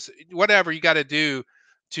 or just whatever you got to do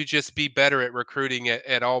to just be better at recruiting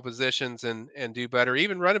at all positions and do better.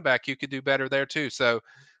 Even running back, you could do better there too. So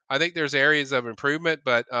I think there's areas of improvement,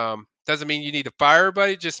 but doesn't mean you need to fire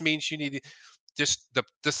everybody. It just means you need to just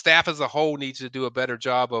the staff as a whole needs to do a better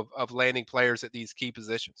job of landing players at these key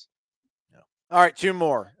positions. All right, 2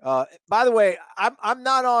 more. By the way, I'm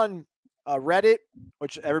not on Reddit,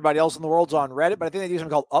 which everybody else in the world's on Reddit, but I think they do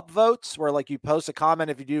something called upvotes, where like you post a comment,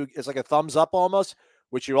 if you do, it's like a thumbs up almost,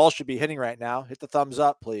 which you all should be hitting right now. Hit the thumbs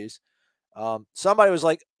up, please. Somebody was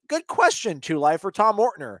like, good question, 2Lifer, Tom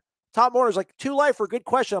Mortner. Tom Mortner's like, 2Lifer, good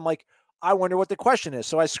question. I'm like, I wonder what the question is.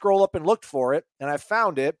 So I scroll up and looked for it, and I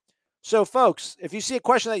found it. So folks, if you see a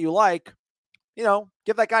question that you like, you know,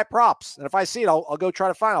 give that guy props. And if I see it, I'll go try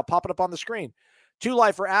to find it. I'll pop it up on the screen.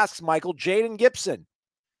 2Lifer asks, Michael, Jaden Gibson.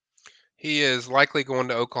 He is likely going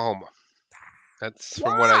to Oklahoma. That's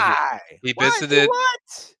from what I hear. He visited.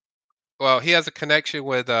 What? Well, he has a connection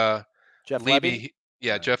with Jeff Levy.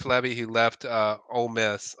 Yeah, Jeff Levy, who left Ole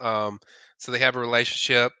Miss. So they have a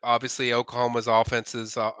relationship. Obviously, Oklahoma's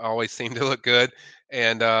offenses always seem to look good.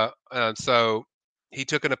 And so he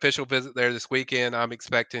took an official visit there this weekend. I'm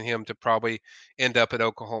expecting him to probably end up at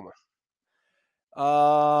Oklahoma.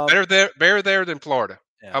 Better there than Florida.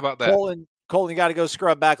 Yeah. How about that? Colton, you got to go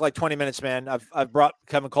scrub back like 20 minutes, man. I've brought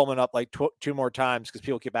Kevin Coleman up like 2 more times because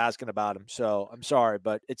people keep asking about him. So I'm sorry,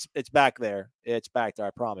 but it's back there. It's back there,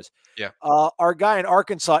 I promise. Yeah. Our guy in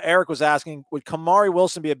Arkansas, Eric, was asking, would Kamari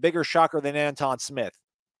Wilson be a bigger shocker than Anton Smith?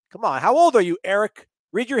 Come on. How old are you, Eric?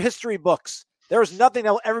 Read your history books. There's nothing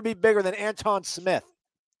that will ever be bigger than Anton Smith.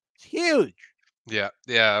 It's huge. Yeah.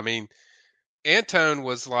 Yeah. I mean, Anton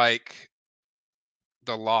was like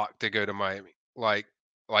the lock to go to Miami, like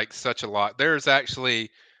such a lot. There's actually,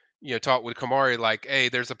 talk with Kamari like, hey,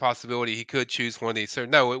 there's a possibility he could choose one of these. So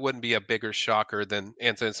no, it wouldn't be a bigger shocker than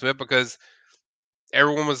Antoine Smith because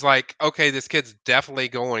everyone was like, okay, this kid's definitely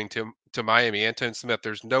going to Miami. Antoine Smith,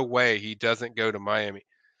 there's no way he doesn't go to Miami.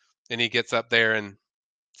 And he gets up there and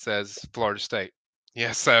says Florida State.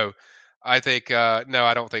 Yeah, so I think no,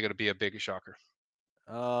 I don't think it'll be a big shocker.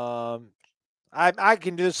 I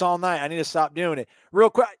can do this all night. I need to stop doing it. Real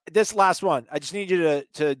quick, this last one. I just need you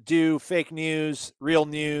to do fake news, real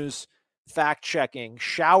news, fact checking.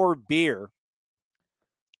 Shower Beer,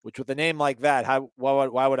 which with a name like that,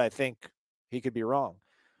 why would I think he could be wrong?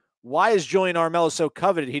 Why is Julian Armello so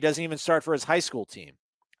coveted he doesn't even start for his high school team?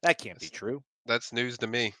 That can't be true. That's news to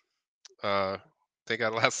me. I think I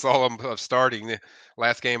last saw him starting the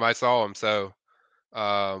last game I saw him. So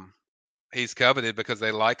he's coveted because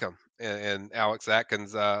they like him. And Alex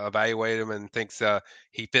Atkins evaluated him and thinks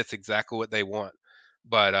he fits exactly what they want.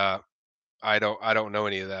 But I don't know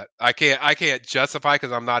any of that. I can't justify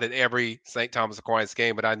because I'm not at every St. Thomas Aquinas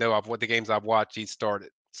game, but I know what the games I've watched he started.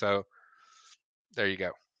 So there you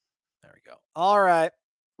go. There we go. All right,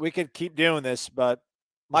 we could keep doing this, but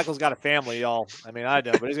Michael's got a family, y'all. I mean, I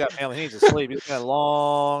don't, but he's got a family. He needs to sleep. He's got a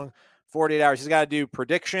long 48 hours. He's got to do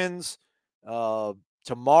predictions.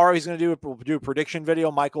 Tomorrow he's going to do a prediction video.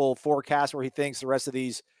 Michael forecast where he thinks the rest of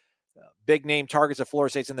these big name targets that Florida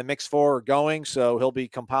State's in the mix for are going. So he'll be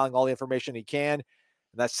compiling all the information he can. And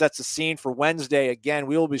that sets the scene for Wednesday. Again,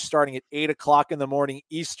 we will be starting at 8 o'clock in the morning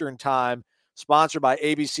Eastern time, sponsored by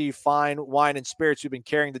ABC Fine Wine and Spirits, who've been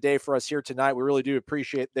carrying the day for us here tonight. We really do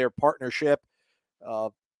appreciate their partnership.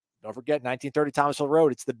 Don't forget, 1930 Thomasville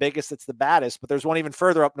Road. It's the biggest, it's the baddest, but there's one even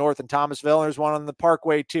further up north in Thomasville, and there's one on the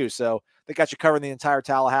Parkway too. So they got you covering the entire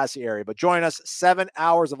Tallahassee area. But join us, 7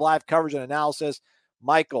 hours of live coverage and analysis.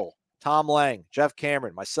 Michael, Tom Lang, Jeff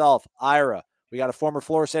Cameron, myself, Ira. We got a former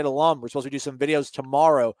Florida State alum. We're supposed to do some videos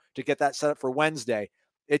tomorrow to get that set up for Wednesday.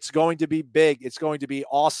 It's going to be big. It's going to be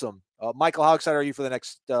awesome. Michael, how excited are you for the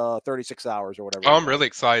next 36 hours or whatever? I'm really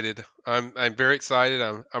excited. I'm very excited.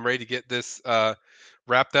 I'm ready to get this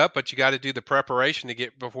wrapped up, but you got to do the preparation to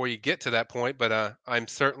get before you get to that point. But I'm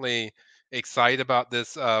certainly excited about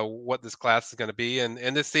this, what this class is going to be,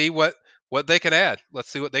 and to see what they can add. Let's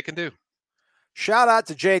see what they can do. Shout out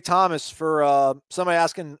to Jay Thomas for somebody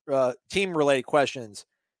asking team related questions.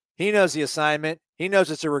 He knows the assignment. He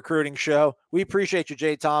knows it's a recruiting show. We appreciate you,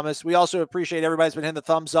 Jay Thomas. We also appreciate everybody's been hitting the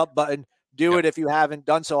thumbs up button. Do it if you haven't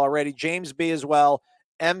done so already. James B as well.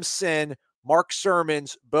 M. Sin, Mark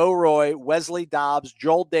Sermons, Bo Roy, Wesley Dobbs,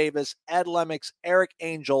 Joel Davis, Ed Lemmix, Eric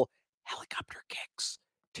Angel, Helicopter Kicks,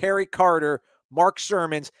 Terry Carter, Mark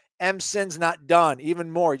Sermons. M. Sin's not done.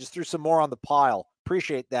 Even more. He just threw some more on the pile.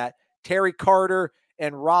 Appreciate that. Terry Carter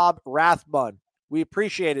and Rob Rathbun. We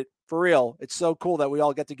appreciate it. For real. It's so cool that we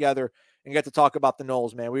all get together and get to talk about the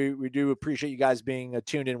Noles, man. We do appreciate you guys being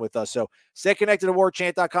tuned in with us. So stay connected to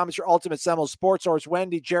warchant.com. It's your ultimate Seminoles sports source.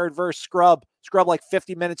 Wendy, Jared Verse, Scrub like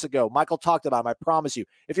 50 minutes ago. Michael talked about him, I promise you.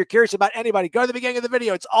 If you're curious about anybody, go to the beginning of the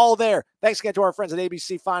video. It's all there. Thanks again to our friends at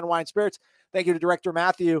ABC Fine Wine Spirits. Thank you to Director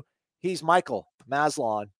Matthew. He's Michael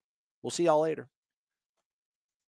Maslon. We'll see y'all later.